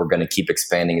 tables, but we're going to keep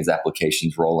expanding as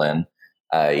applications roll in.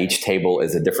 Each table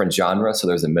is a different genre. So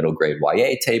there's a middle grade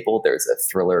YA table. There's a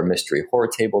thriller, mystery, horror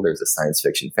table. There's a science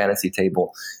fiction, fantasy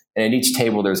table. And at each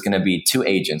table, there's going to be 2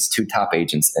 top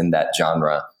agents in that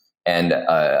genre, and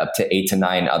up to 8 to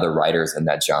 9 other writers in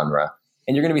that genre.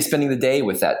 And you're going to be spending the day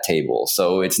with that table.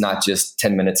 So it's not just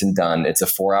 10 minutes and done. It's a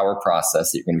 4-hour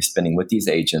process that you're going to be spending with these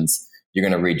agents. You're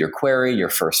going to read your query, your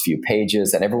first few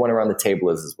pages, and everyone around the table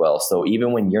is as well. So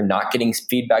even when you're not getting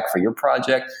feedback for your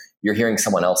project, you're hearing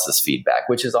someone else's feedback,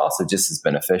 which is also just as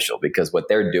beneficial, because what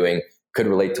they're doing could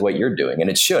relate to what you're doing. And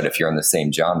it should if you're in the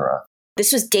same genre.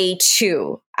 This was day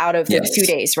 2 out of the 2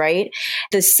 days, right?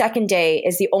 The second day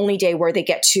is the only day where they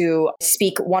get to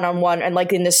speak one-on-one and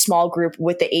like in this small group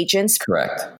with the agents.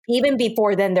 Correct. Even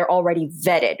before then, they're already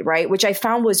vetted, right? Which I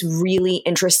found was really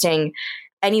interesting.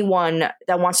 Anyone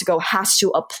that wants to go has to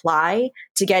apply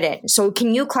to get in. So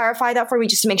can you clarify that for me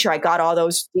just to make sure I got all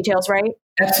those details right?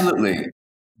 Absolutely.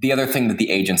 The other thing that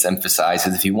the agents emphasize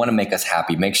is if you want to make us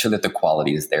happy, make sure that the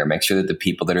quality is there. Make sure that the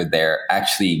people that are there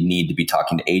actually need to be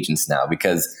talking to agents now,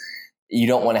 because you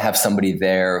don't want to have somebody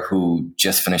there who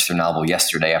just finished their novel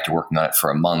yesterday after working on it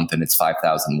for a month and it's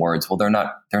 5,000 words. Well, they're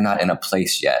not in a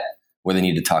place yet where they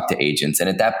need to talk to agents. And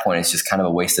at that point, it's just kind of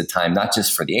a waste of time, not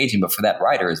just for the agent, but for that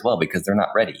writer as well, because they're not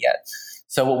ready yet.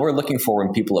 So what we're looking for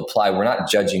when people apply, we're not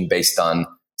judging based on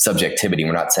subjectivity.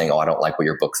 We're not saying, oh, I don't like what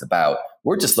your book's about.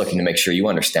 We're just looking to make sure you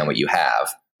understand what you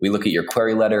have. We look at your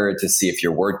query letter to see if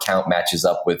your word count matches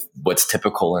up with what's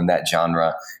typical in that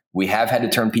genre. We have had to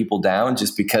turn people down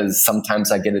just because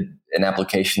sometimes I get an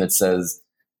application that says,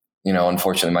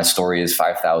 unfortunately, my story is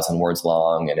 5,000 words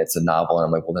long and it's a novel. And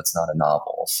I'm like, well, that's not a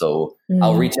novel. So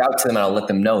I'll reach out to them and I'll let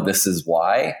them know this is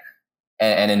why,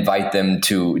 and invite them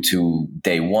to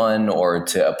day 1 or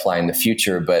to apply in the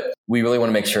future. But we really want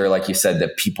to make sure, like you said,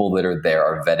 that people that are there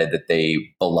are vetted, that they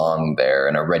belong there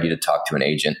and are ready to talk to an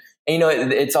agent. And,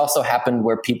 it's also happened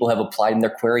where people have applied and their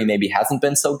query maybe hasn't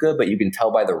been so good, but you can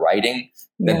tell by the writing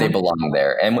that they belong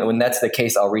there. And when that's the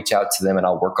case, I'll reach out to them and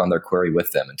I'll work on their query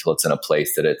with them until it's in a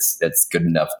place that it's good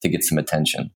enough to get some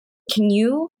attention. Can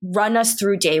you run us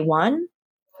through day 1?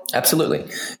 Absolutely.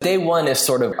 Day 1 is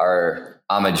sort of our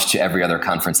homage to every other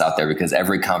conference out there, because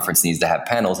every conference needs to have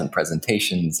panels and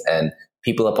presentations and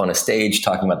people up on a stage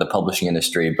talking about the publishing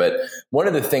industry. But one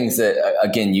of the things that,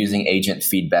 again, using agent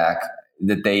feedback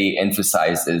that they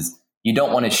emphasize is you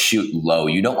don't want to shoot low.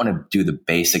 You don't want to do the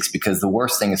basics, because the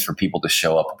worst thing is for people to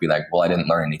show up and be like, well, I didn't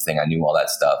learn anything. I knew all that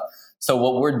stuff. So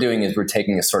what we're doing is we're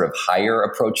taking a sort of higher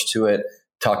approach to it,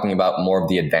 talking about more of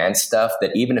the advanced stuff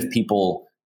that even if people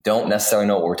don't necessarily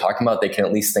know what we're talking about, they can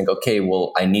at least think, okay,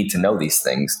 well, I need to know these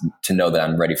things to know that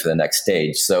I'm ready for the next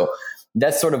stage. So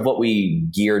that's sort of what we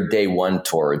geared day 1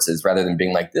 towards, is rather than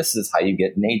being like, this is how you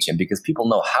get an agent, because people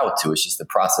know how to, it's just the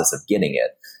process of getting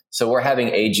it. So we're having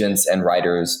agents and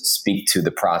writers speak to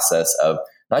the process of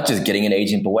not just getting an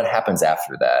agent, but what happens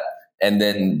after that. And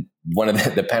then one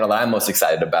of the panel that I'm most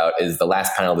excited about is the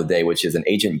last panel of the day, which is an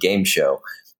agent game show.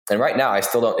 And right now, I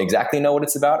still don't exactly know what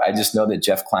it's about. I just know that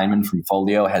Jeff Kleinman from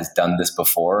Folio has done this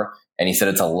before, and he said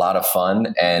it's a lot of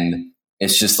fun. And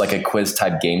It's just like a quiz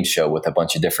type game show with a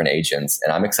bunch of different agents.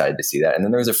 And I'm excited to see that. And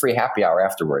then there's a free happy hour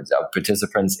afterwards.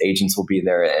 Participants, agents will be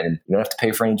there and you don't have to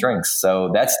pay for any drinks.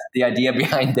 So that's the idea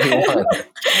behind day one.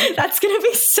 That's going to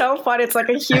be so fun. It's like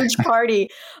a huge party.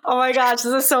 Oh my gosh,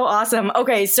 this is so awesome.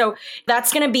 Okay, so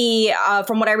that's going to be,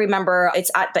 from what I remember,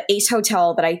 it's at the Ace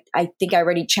Hotel that I think I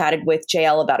already chatted with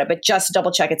JL about it, but just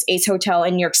double check. It's Ace Hotel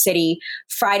in New York City,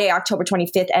 Friday, October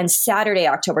 25th and Saturday,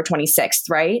 October 26th,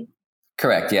 right?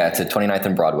 Correct. Yeah, it's at 29th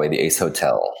and Broadway, the Ace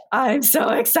Hotel. I'm so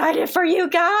excited for you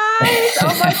guys.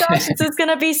 Oh my gosh, this is going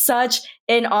to be such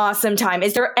an awesome time.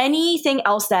 Is there anything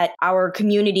else that our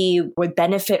community would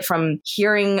benefit from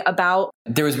hearing about?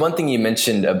 There was one thing you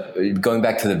mentioned, going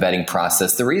back to the vetting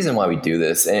process. The reason why we do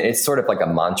this, and it's sort of like a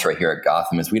mantra here at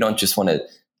Gotham, is we don't just want to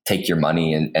take your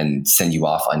money and send you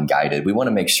off unguided. We want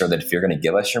to make sure that if you're going to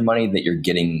give us your money, that you're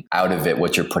getting out of it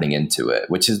what you're putting into it,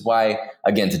 which is why,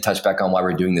 again, to touch back on why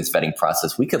we're doing this vetting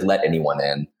process, we could let anyone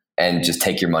in and just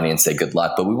take your money and say good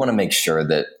luck. But we want to make sure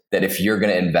that if you're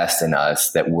going to invest in us,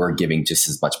 that we're giving just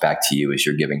as much back to you as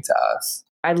you're giving to us.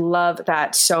 I love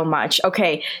that so much.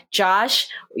 Okay, Josh,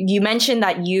 you mentioned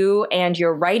that you and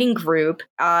your writing group,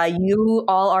 you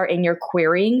all are in your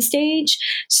querying stage.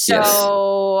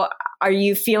 So yes. Are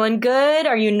you feeling good?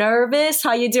 Are you nervous?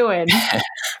 How you doing?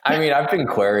 I mean, I've been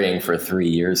querying for 3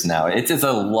 years now. It is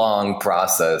a long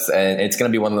process, and it's going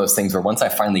to be one of those things where once I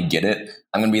finally get it,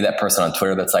 I'm going to be that person on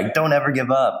Twitter that's like, don't ever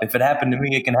give up. If it happened to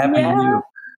me, it can happen to you.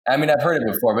 I mean, I've heard it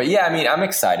before, but yeah, I mean, I'm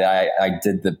excited. I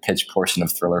did the pitch portion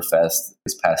of Thriller Fest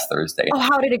this past Thursday. Oh,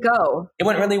 how did it go? It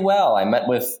went really well. I met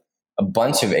with a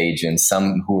bunch of agents,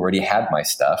 some who already had my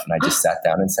stuff, and I just sat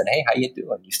down and said, hey, how you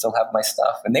doing? You still have my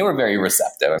stuff? And they were very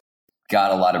receptive.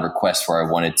 Got a lot of requests where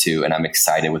I wanted to, and I'm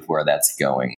excited with where that's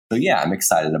going. So yeah, I'm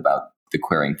excited about the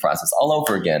querying process all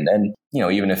over again. And, you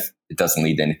know, even if it doesn't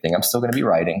lead to anything, I'm still going to be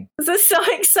writing. This is so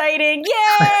exciting.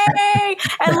 Yay!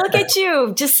 And look at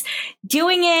you just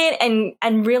doing it and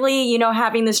really, you know,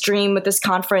 having this dream with this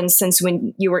conference since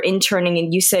when you were interning,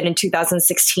 and you said in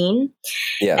 2016.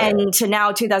 Yeah. And to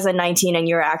now 2019, and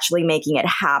you're actually making it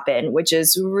happen, which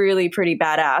is really pretty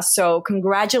badass. So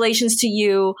congratulations to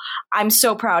you. I'm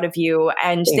so proud of you.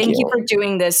 And thank you for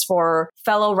doing this for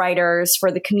fellow writers,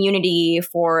 for the community,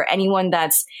 for anyone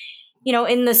that's, you know,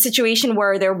 in the situation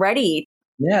where they're ready.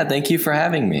 Yeah, thank you for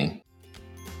having me.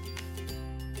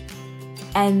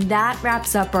 And that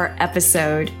wraps up our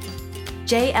episode.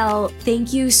 JL,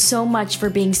 thank you so much for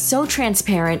being so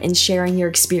transparent and sharing your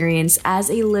experience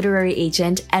as a literary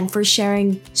agent, and for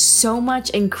sharing so much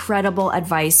incredible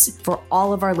advice for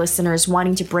all of our listeners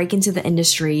wanting to break into the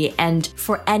industry, and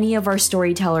for any of our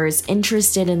storytellers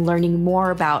interested in learning more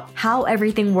about how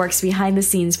everything works behind the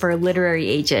scenes for a literary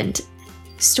agent.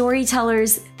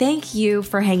 Storytellers, thank you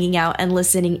for hanging out and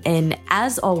listening in.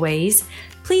 As always,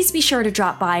 please be sure to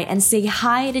drop by and say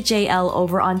hi to JL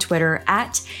over on Twitter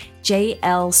at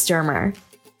JL Sturmer.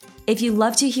 If you'd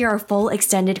love to hear our full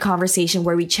extended conversation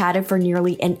where we chatted for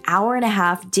nearly an hour and a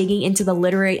half digging into the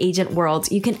literary agent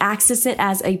world, you can access it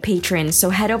as a patron.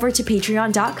 So head over to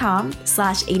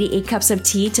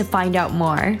patreon.com/88cupsoftea to find out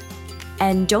more.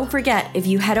 And don't forget, if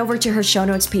you head over to her show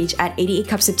notes page at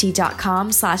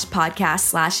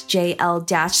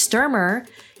 88cupsoftea.com/podcast/JL-Sturmer,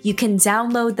 you can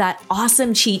download that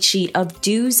awesome cheat sheet of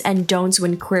do's and don'ts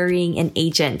when querying an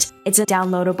agent. It's a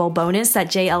downloadable bonus that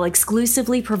JL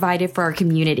exclusively provided for our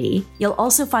community. You'll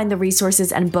also find the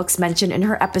resources and books mentioned in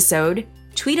her episode,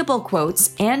 tweetable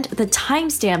quotes, and the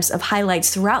timestamps of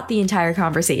highlights throughout the entire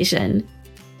conversation.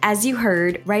 As you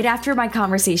heard, right after my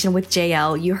conversation with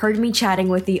JL, you heard me chatting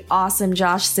with the awesome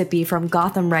Josh Sippy from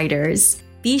Gotham Writers.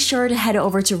 Be sure to head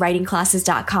over to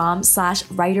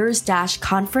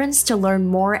writingclasses.com/writers-conference to learn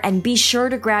more, and be sure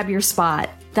to grab your spot.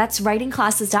 That's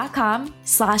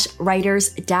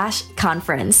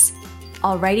writingclasses.com/writers-conference.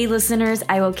 Alrighty, listeners,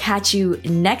 I will catch you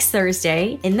next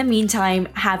Thursday. In the meantime,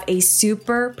 have a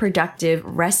super productive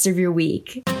rest of your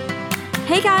week.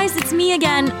 Hey guys, it's me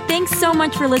again. Thanks so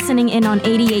much for listening in on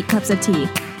 88 Cups of Tea.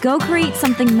 Go create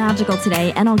something magical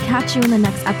today, and I'll catch you in the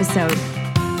next episode.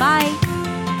 Bye.